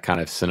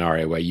kind of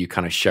scenario where you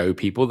kind of show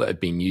people that have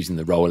been using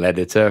the role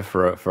editor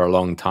for a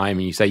long time,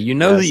 and you say,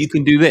 that you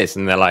can do this,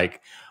 and they're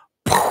like,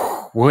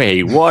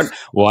 wait, what?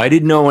 Why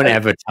did no one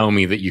ever tell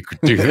me that you could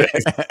do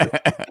this?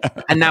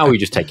 And now we're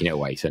just taking it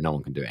away, so no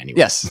one can do it anyway.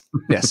 Yes.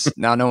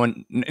 Now no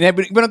one. We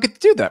don't get to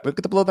do that. We don't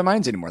get to blow their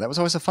minds anymore. That was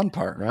always a fun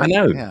part, right? I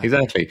know,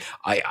 exactly.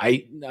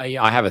 I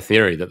have a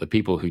theory that the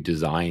people who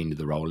designed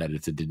the role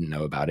editor didn't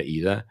know about it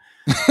either.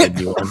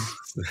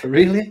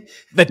 Really?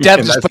 The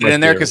devs just put it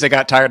in there because they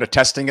got tired of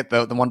testing it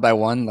the one by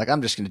one. Like,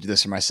 I'm just going to do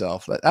this for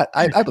myself.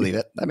 I believe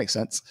it. That makes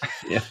sense.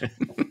 Yeah.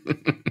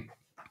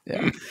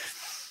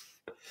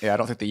 Yeah, I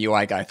don't think the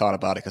UI guy thought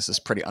about it because it's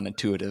pretty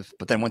unintuitive.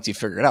 But then once you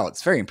figure it out,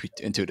 it's very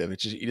intuitive.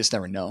 It's just, you just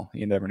never know.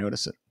 You never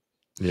notice it.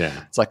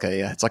 Yeah, it's like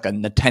a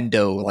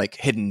Nintendo like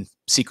hidden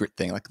secret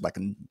thing, like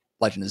in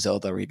Legend of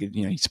Zelda, where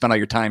you spend all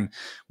your time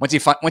once you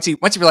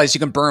realize you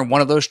can burn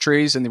one of those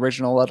trees in the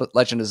original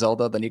Legend of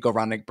Zelda, then you go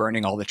around like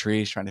burning all the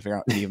trees, trying to figure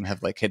out if you even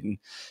have like hidden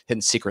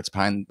secrets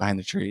behind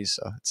the trees.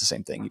 So it's the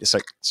same thing. You just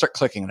start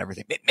clicking on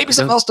everything. Maybe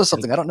something else does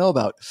something I don't know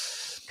about.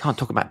 Can't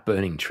talk about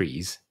burning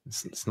trees.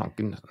 It's not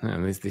good.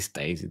 This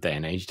day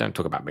and age. Don't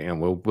talk about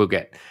we'll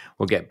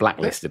get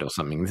blacklisted or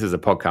something. This is a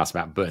podcast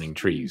about burning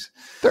trees.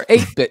 They're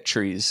 8-bit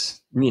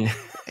trees. Yeah,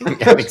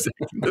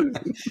 exactly.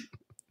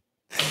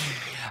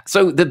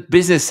 So the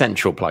Business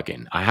Central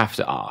plugin, I have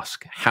to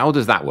ask, how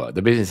does that work?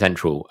 The Business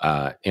Central,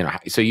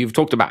 so you've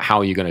talked about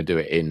how you're going to do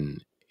it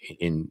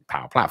in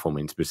Power Platform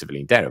and specifically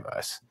in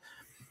Dataverse,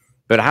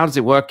 but how does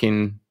it work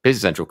in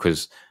Business Central?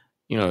 Because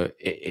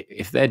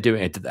if they're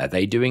doing it, are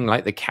they doing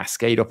like the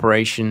cascade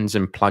operations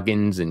and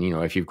plugins? And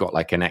if you've got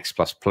like an X++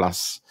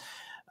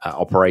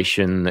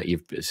 operation that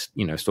you've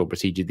stored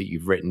procedure that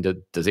you've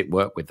written, does it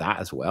work with that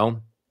as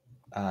well?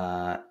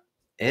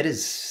 It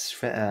is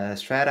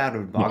straight out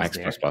of the box.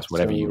 X++,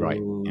 whatever you write.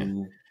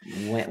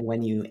 Yeah.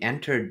 When you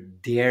enter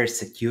their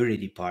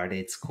security part,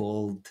 it's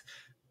called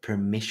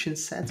permission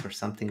sets or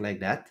something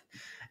like that.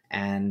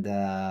 And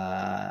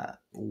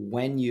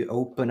when you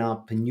open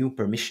up a new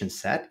permission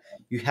set,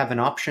 you have an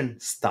option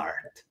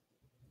start,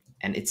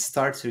 and it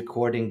starts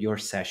recording your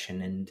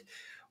session. And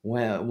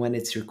when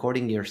it's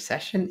recording your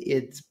session,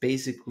 it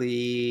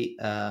basically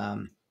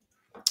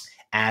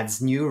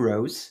adds new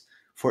rows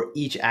for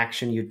each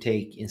action you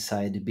take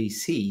inside the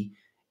BC.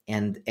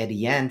 And at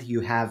the end,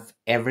 you have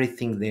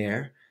everything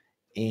there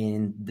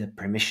in the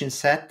permission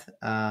set.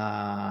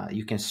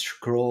 You can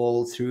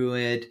scroll through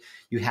it.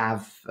 You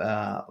have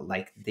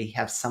they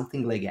have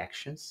something like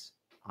actions.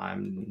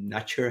 I'm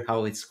not sure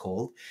how it's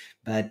called,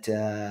 but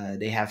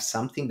they have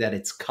something that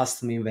it's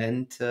custom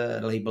event,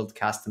 labeled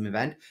custom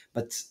event.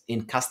 But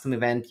in custom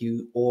event,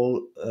 you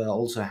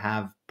also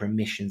have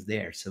permissions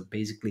there. So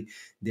basically,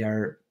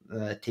 they're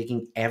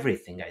taking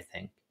everything, I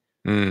think.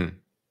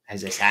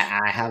 As I said,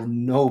 I have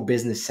no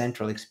Business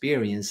Central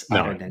experience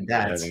other than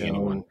that.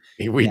 So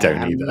we don't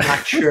either. I'm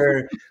not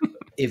sure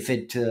if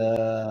it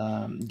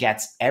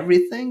gets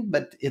everything,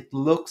 but it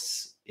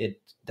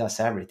does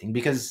everything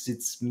because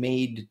it's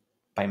made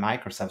by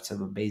Microsoft. So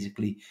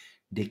basically,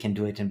 they can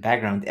do it in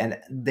background, and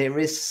there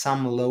is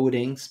some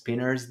loading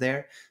spinners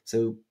there.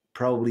 So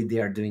probably they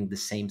are doing the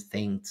same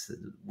thing to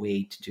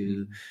wait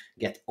to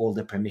get all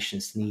the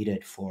permissions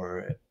needed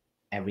for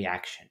every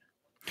action.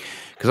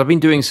 Because I've been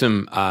doing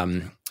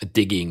some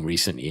digging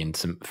recently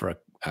for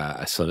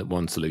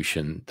one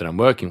solution that I'm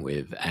working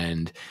with,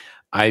 and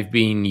I've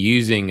been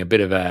using a bit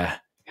of a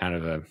kind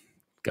of a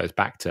goes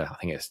back to, I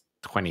think it's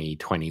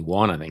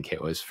 2021. I think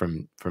it was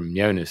from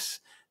Jonas,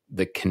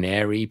 the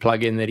Canary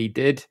plugin that he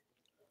did.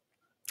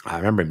 I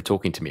remember him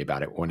talking to me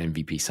about it on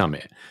MVP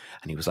Summit,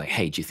 and he was like,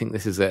 "Hey, do you think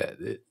this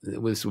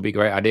would be a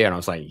great idea?" And I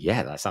was like,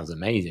 "Yeah, that sounds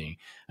amazing."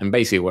 And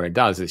basically, what it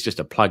does is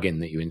just a plugin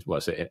that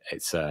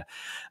it's a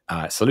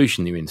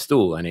solution you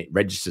install, and it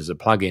registers a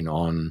plugin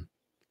on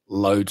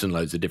loads and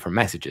loads of different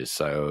messages.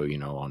 So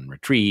on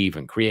retrieve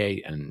and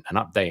create and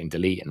update and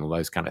delete and all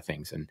those kind of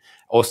things, and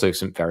also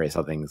some various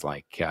other things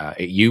like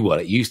it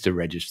used to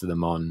register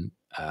them on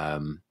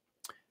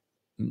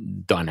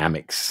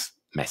Dynamics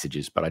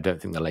messages, but I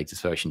don't think the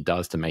latest version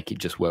does to make it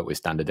just work with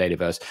standard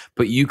Dataverse.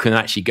 But you can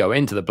actually go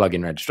into the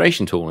plugin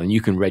registration tool and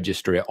you can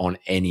register it on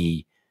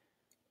any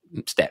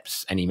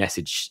steps, any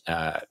messages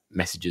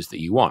that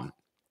you want.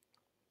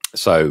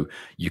 So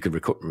you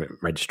could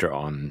register it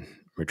on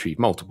retrieve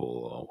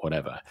multiple or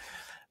whatever.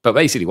 But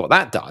basically what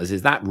that does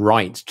is that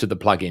writes to the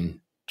plugin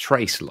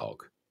trace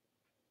log.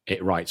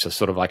 It writes a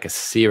sort of like a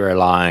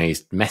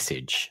serialized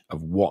message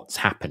of what's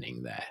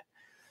happening there.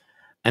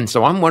 And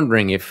so I'm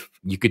wondering if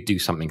you could do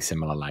something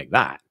similar like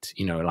that,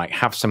 like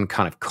have some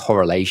kind of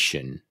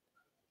correlation,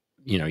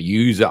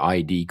 user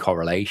ID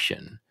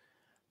correlation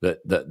that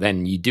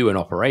then you do an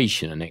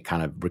operation and it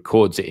kind of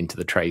records it into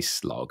the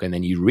trace log. And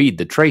then you read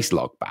the trace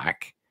log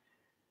back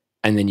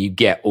and then you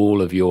get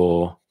all of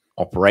your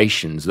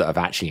operations that have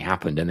actually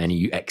happened, and then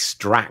you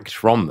extract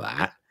from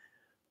that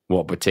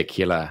what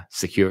particular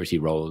security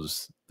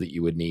roles that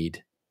you would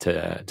need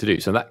to do.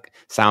 So that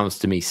sounds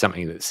to me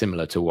something that's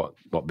similar to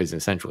what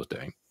Business Central is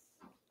doing.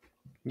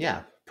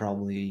 Yeah,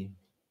 probably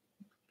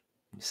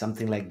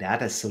something like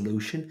that, a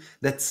solution.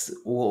 That's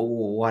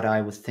what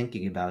I was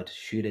thinking about.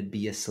 Should it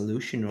be a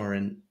solution or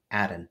an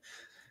add-on?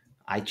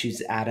 I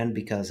choose add-on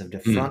because of the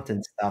front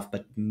end stuff,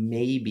 but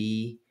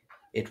maybe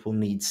it will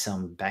need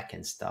some back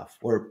end stuff.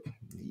 Or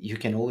you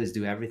can always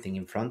do everything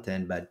in front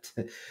end, but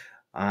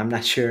I'm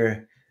not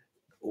sure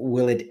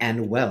will it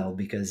end well,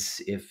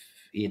 because if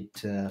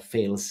it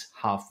fails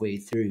halfway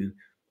through,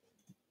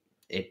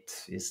 it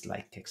is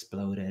like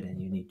exploded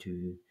and you need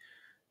to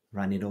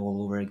run it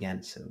all over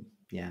again. So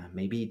yeah,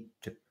 maybe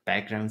the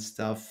background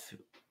stuff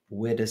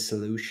with a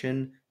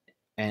solution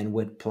and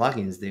with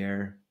plugins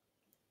there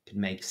could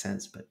make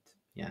sense, but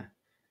yeah,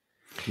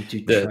 need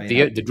to try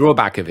it out. The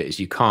drawback of it is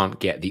you can't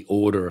get the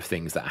order of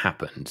things that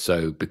happened.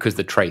 So because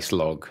the trace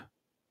log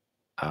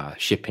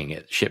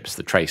it ships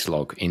the trace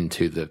log from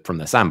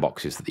the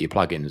sandboxes that your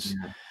plugins,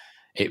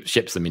 it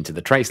ships them into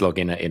the trace log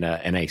in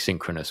an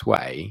asynchronous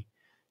way.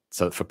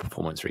 So for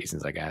performance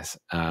reasons, I guess,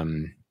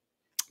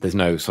 there's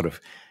no sort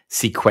of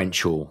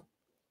sequential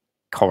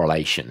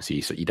correlation. So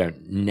you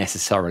don't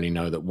necessarily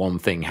know that one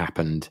thing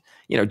happened.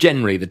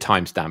 Generally the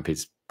timestamp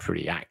is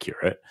pretty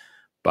accurate,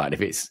 but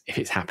if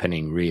it's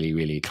happening really,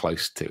 really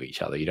close to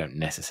each other, you don't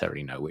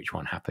necessarily know which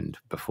one happened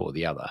before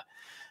the other.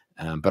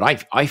 But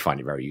I find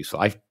it very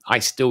useful. I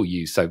still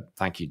use, so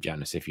thank you,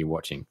 Jonas, if you're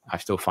watching. I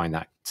still find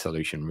that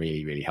solution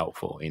really, really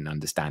helpful in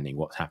understanding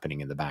what's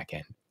happening in the back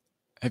end.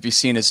 Have you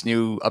seen his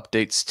new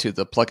updates to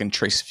the plugin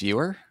trace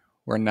viewer,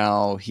 where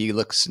now he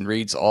looks and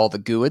reads all the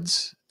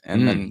GUIDs,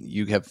 and then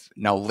you have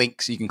now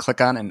links you can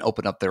click on and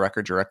open up the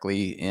record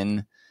directly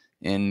in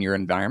your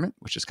environment,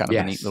 which is kind of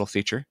a neat little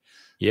feature.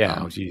 Yeah,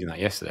 I was using that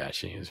yesterday,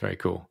 actually. It was very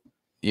cool.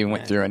 You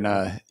went through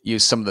and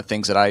used some of the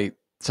things that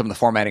some of the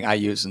formatting I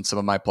use in some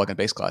of my plugin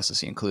base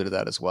classes. He included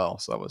that as well.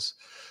 So that was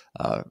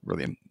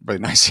really, really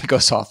nice. He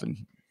goes off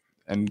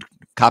and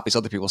copies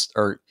other people's,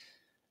 or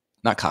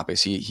not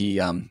copies.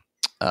 He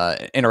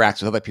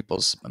interacts with other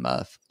people's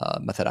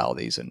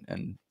methodologies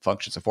and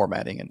functions of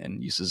formatting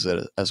and uses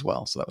it as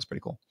well. So that was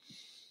pretty cool.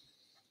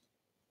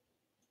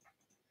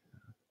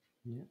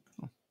 Yeah.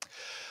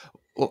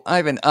 Well,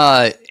 Ivan,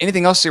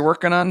 anything else you're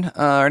working on,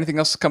 or anything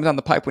else coming down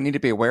the pipe we need to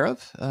be aware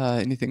of?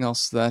 Anything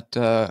else that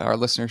our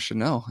listeners should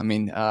know? I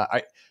mean,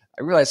 I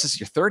realize this is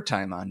your third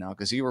time on now,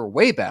 because you were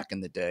way back in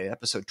the day,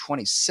 episode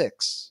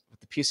 26 with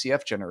the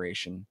PCF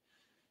generation,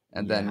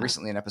 and then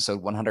recently in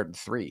episode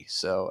 103.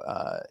 So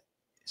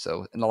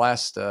in the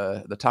last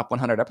the top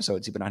 100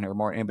 episodes, you've been on here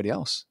more than anybody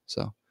else.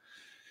 So,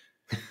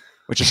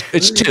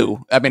 it's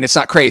two. I mean, it's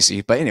not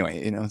crazy, but anyway,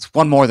 it's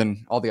one more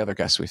than all the other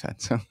guests we've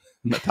had. So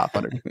in the top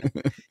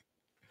 100.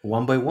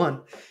 One by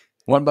one.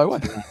 One by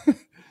one.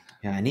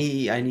 Yeah, I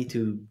need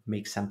to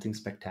make something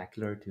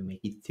spectacular to make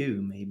it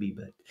two, maybe,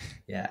 but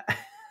yeah.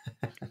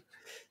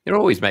 You're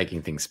always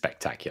making things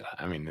spectacular.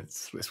 I mean,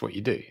 it's what you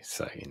do.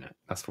 So,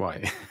 that's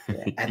why.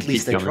 Yeah, at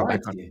least I try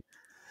to.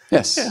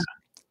 Yes. Yeah.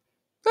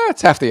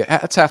 That's half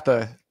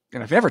the,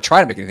 if you ever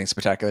try to make anything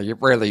spectacular,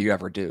 you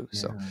ever do.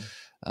 So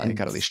you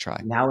got to at least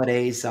try.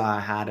 Nowadays, I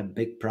had a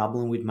big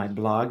problem with my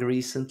blog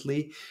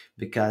recently,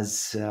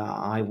 because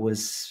I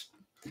was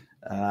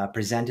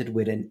presented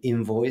with an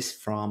invoice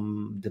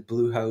from the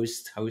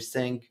Bluehost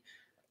hosting,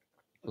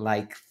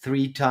 like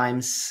 3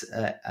 times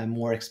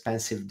more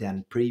expensive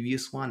than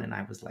previous one, and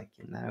I was like,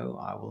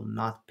 I will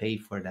not pay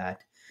for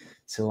that.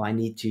 So I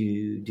need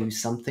to do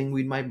something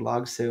with my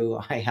blog.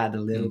 So I had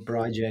a little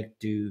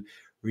project to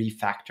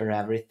refactor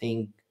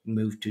everything,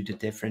 move to the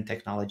different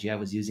technology. I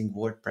was using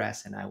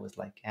WordPress, and I was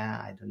like,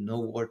 I don't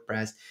know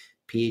WordPress.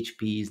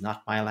 PHP is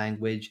not my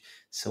language.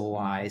 So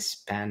I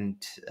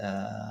spent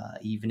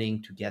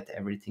evening to get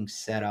everything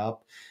set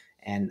up,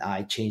 and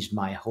I changed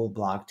my whole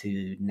blog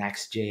to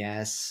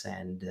Next.js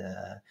and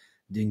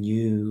the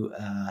new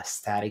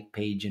static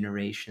page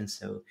generation.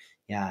 So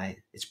yeah,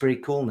 it's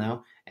pretty cool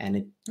now, and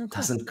it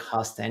doesn't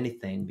cost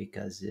anything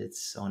because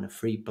it's on a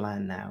free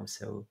plan now.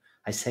 So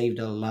I saved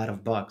a lot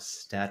of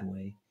bucks that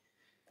way.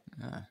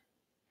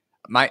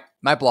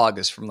 My blog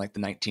is from like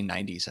the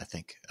 1990s, I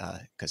think,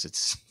 because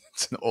it's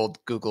an old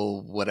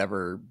Google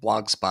whatever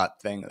blogspot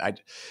thing.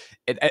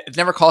 It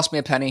never cost me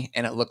a penny,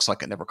 and it looks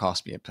like it never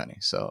cost me a penny.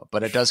 So,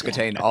 but it does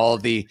contain all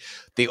of the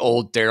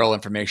old Daryl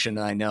information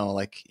that I know.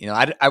 Like,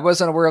 I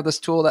wasn't aware of this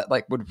tool that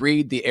like would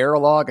read the error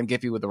log and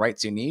give you the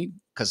rights you need,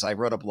 because I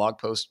wrote a blog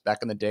post back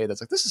in the day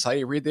that's like, this is how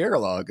you read the error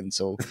log. And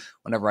so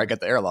whenever I get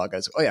the error log, I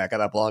was like, oh yeah, I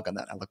got a blog on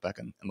that. I look back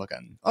and look at,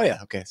 oh yeah,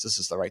 okay, so this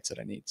is the rights that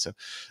I need. So,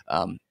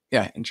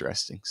 yeah,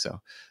 interesting. So,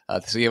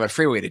 so you have a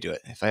free way to do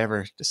it. If I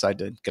ever decide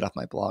to get off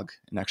my blog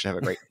and actually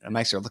have a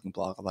nicer looking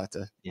blog, I'll have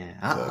to. Yeah,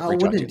 I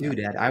wouldn't do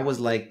that. I was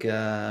like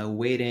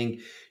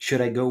waiting.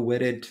 Should I go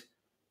with it?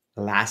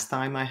 Last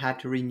time I had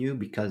to renew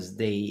because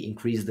they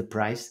increased the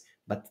price,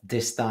 but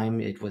this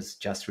time it was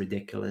just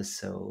ridiculous.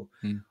 So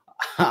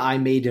I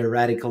made a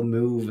radical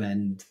move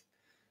and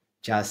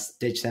just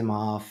stitch them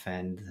off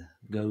and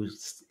go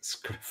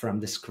from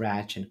the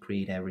scratch and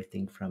create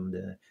everything from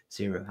the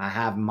zero. I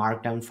have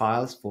markdown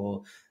files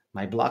for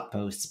my blog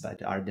posts,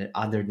 but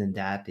other than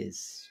that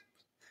is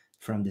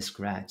from the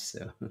scratch.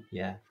 So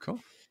yeah. Cool.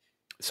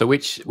 So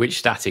which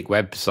static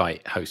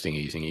website hosting are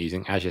you using? Are you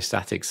using Azure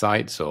Static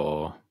Sites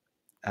or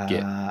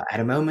Git? At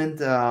the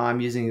moment,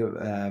 I'm using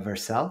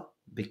Vercel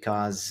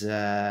because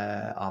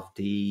of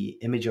the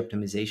image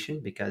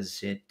optimization,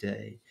 because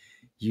it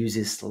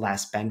uses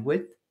less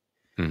bandwidth.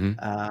 Mm-hmm.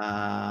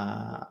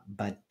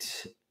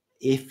 But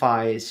if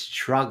I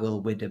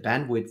struggle with the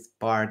bandwidth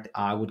part,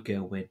 I would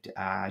go with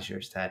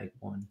Azure Static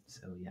one.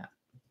 So yeah.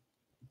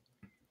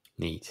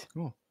 Neat.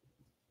 Cool.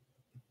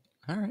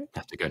 All right.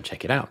 Have to go and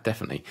check it out,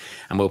 definitely.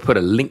 And we'll put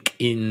a link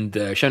in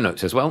the show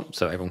notes as well,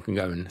 so everyone can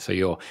go and so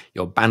your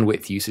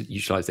bandwidth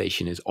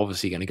utilization is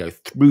obviously going to go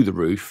through the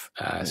roof.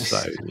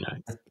 So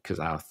because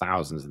our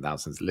thousands and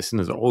thousands of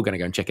listeners are all going to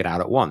go and check it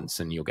out at once,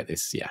 and you'll get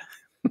this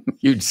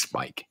huge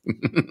spike.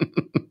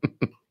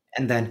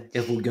 And then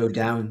it will go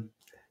down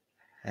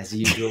as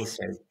usual.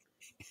 So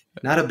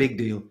not a big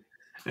deal.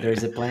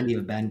 There's plenty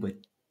of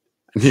bandwidth.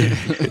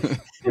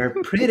 They're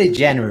pretty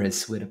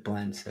generous with a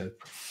plan. So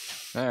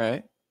all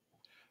right.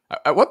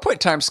 At what point in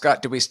time,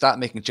 Scott, do we stop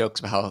making jokes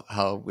about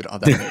how we don't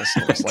have that many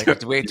listeners? Like,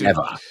 do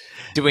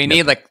we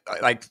need like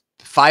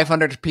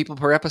 500 people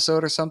per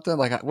episode or something?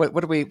 Like, when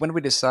do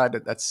we decide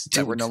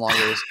that we're no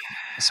longer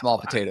small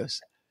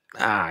potatoes?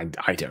 I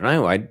don't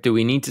know. Do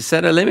we need to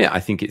set a limit? I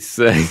think it's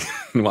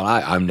well.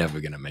 I'm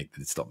never going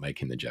to stop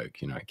making the joke.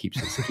 It keeps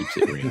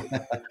it real.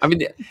 I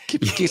mean,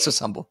 keeps us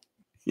humble.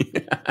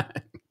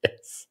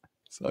 Yes.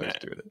 So let's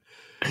do it.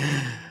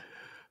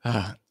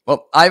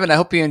 Well, Ivan, I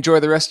hope you enjoy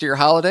the rest of your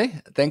holiday.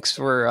 Thanks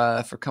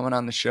for coming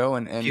on the show.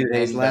 And a few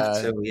days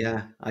left, so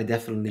yeah, I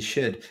definitely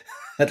should,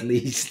 at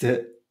least.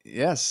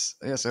 Yes,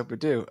 I hope we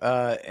do.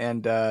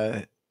 And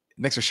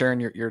thanks for sharing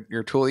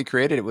your tool you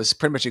created. It was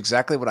pretty much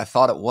exactly what I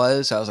thought it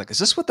was. I was like, is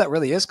this what that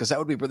really is? Because that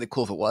would be really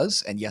cool if it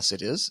was. And yes,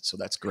 it is. So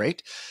that's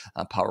great.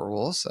 Power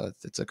Rules.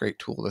 It's a great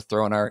tool to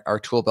throw in our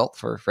tool belt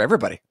for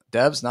everybody,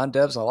 devs,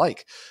 non-devs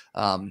alike.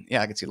 I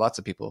can see lots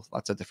of people,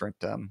 lots of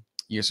different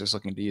users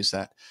looking to use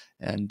that.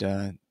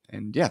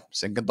 And yeah,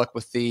 so good luck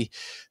with the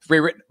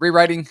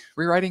recreating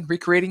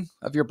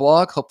of your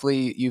blog.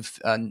 Hopefully you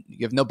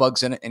have no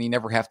bugs in it, and you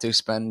never have to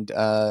spend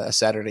a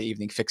Saturday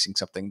evening fixing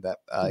something that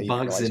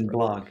bugs in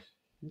blog.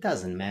 It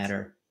doesn't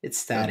matter. It's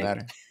static.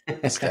 Doesn't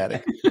matter. It's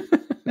static.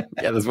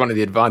 Yeah, that's one of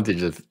the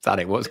advantages of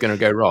static. What's going to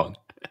go wrong?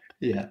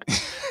 Yeah.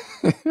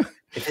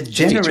 If it's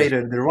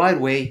generated the right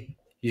way,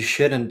 you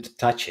shouldn't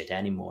touch it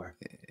anymore.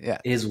 Yeah,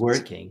 it is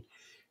working.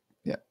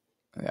 Yeah,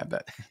 I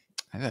bet.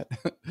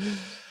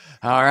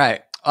 All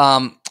right.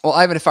 Well,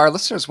 Ivan, if our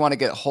listeners want to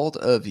get a hold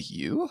of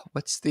you,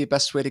 what's the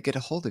best way to get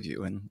a hold of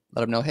you and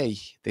let them know, hey,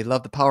 they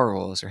love the Power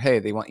Rules, or hey,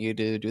 they want you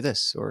to do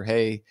this, or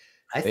hey,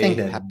 I think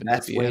the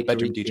best way to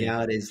reach me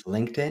out is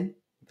LinkedIn.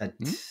 But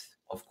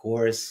of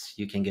course,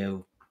 you can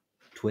go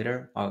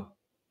Twitter or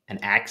an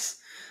X,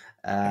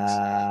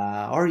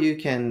 or you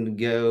can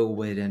go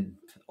with an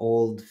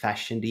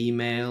old-fashioned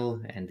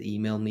email and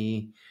email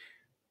me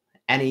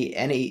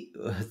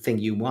anything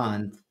you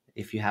want.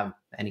 If you have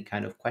any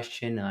kind of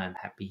question, I'm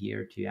happy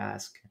here to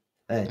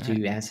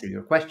answer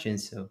your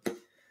questions. So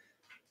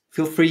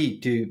feel free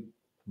to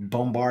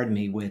bombard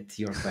me with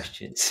your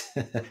questions.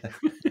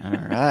 All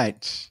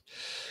right.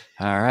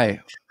 Well,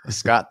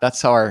 Scott,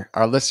 that's how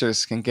our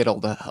listeners can get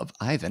hold of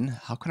Ivan.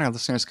 How can our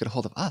listeners get a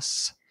hold of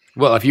us?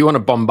 Well, if you want to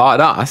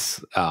bombard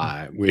us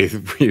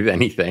with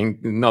anything,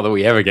 not that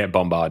we ever get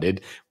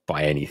bombarded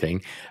by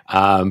anything,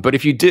 but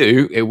if you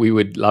do, we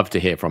would love to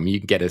hear from you. You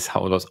can get us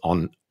hold us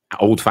on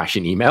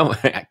old-fashioned email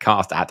at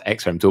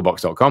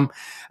cast@xrmtoolbox.com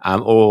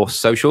or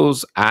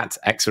socials at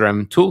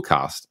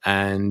XrmToolCast.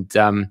 And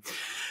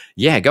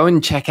go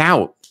and check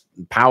out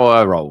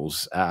Power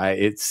Rolls.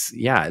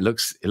 It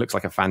looks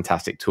like a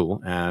fantastic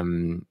tool,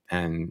 and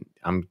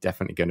I'm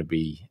definitely going to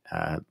be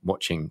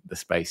watching the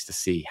space to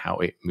see how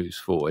it moves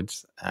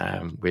forwards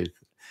with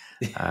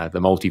the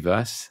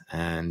multiverse,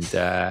 and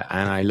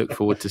I look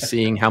forward to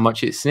seeing how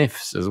much it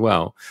sniffs as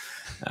well.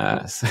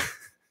 And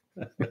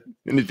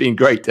it's been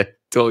great to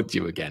talk to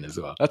you again as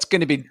well. That's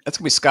gonna be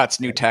Scott's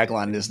new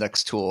tagline in his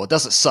next tool. It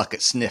doesn't suck,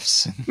 it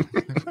sniffs.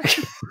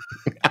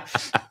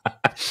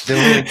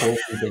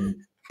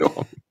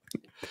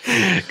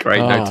 Great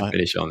note to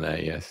finish on there.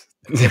 Yes,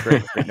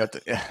 great note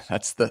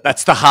that's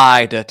the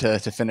high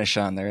to finish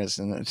on there,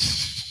 isn't it?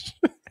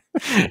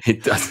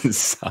 It doesn't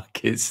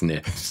suck, it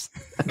sniffs.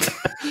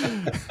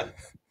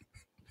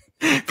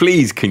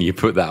 Please, can you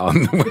put that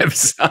on the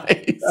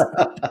website?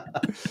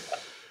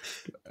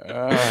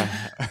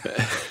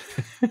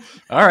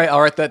 All right,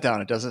 I'll write that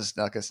down. It doesn't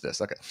suck, it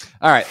sniffs. Okay.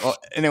 All right. Well,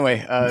 anyway,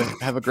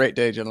 have a great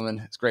day,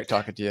 gentlemen. It's great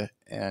talking to you,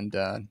 and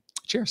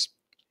cheers.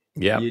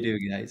 Yeah, you do,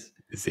 guys.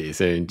 See you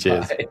soon.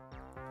 Cheers. Bye.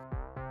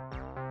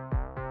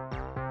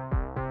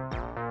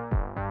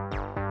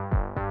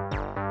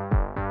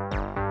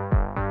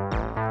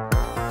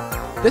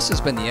 This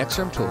has been the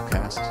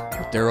XrmToolCast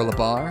with Daryl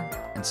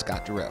and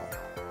Scott Durrell.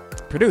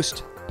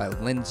 Produced by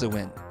Lynn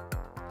Zawin.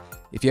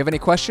 If you have any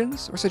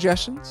questions or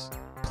suggestions,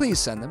 please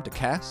send them to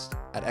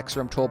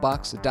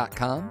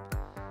cast@XrmToolbox.com,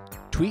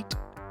 tweet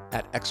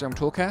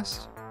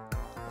 @XrmToolCast,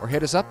 or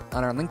hit us up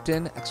on our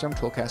LinkedIn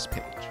XrmToolCast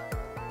page.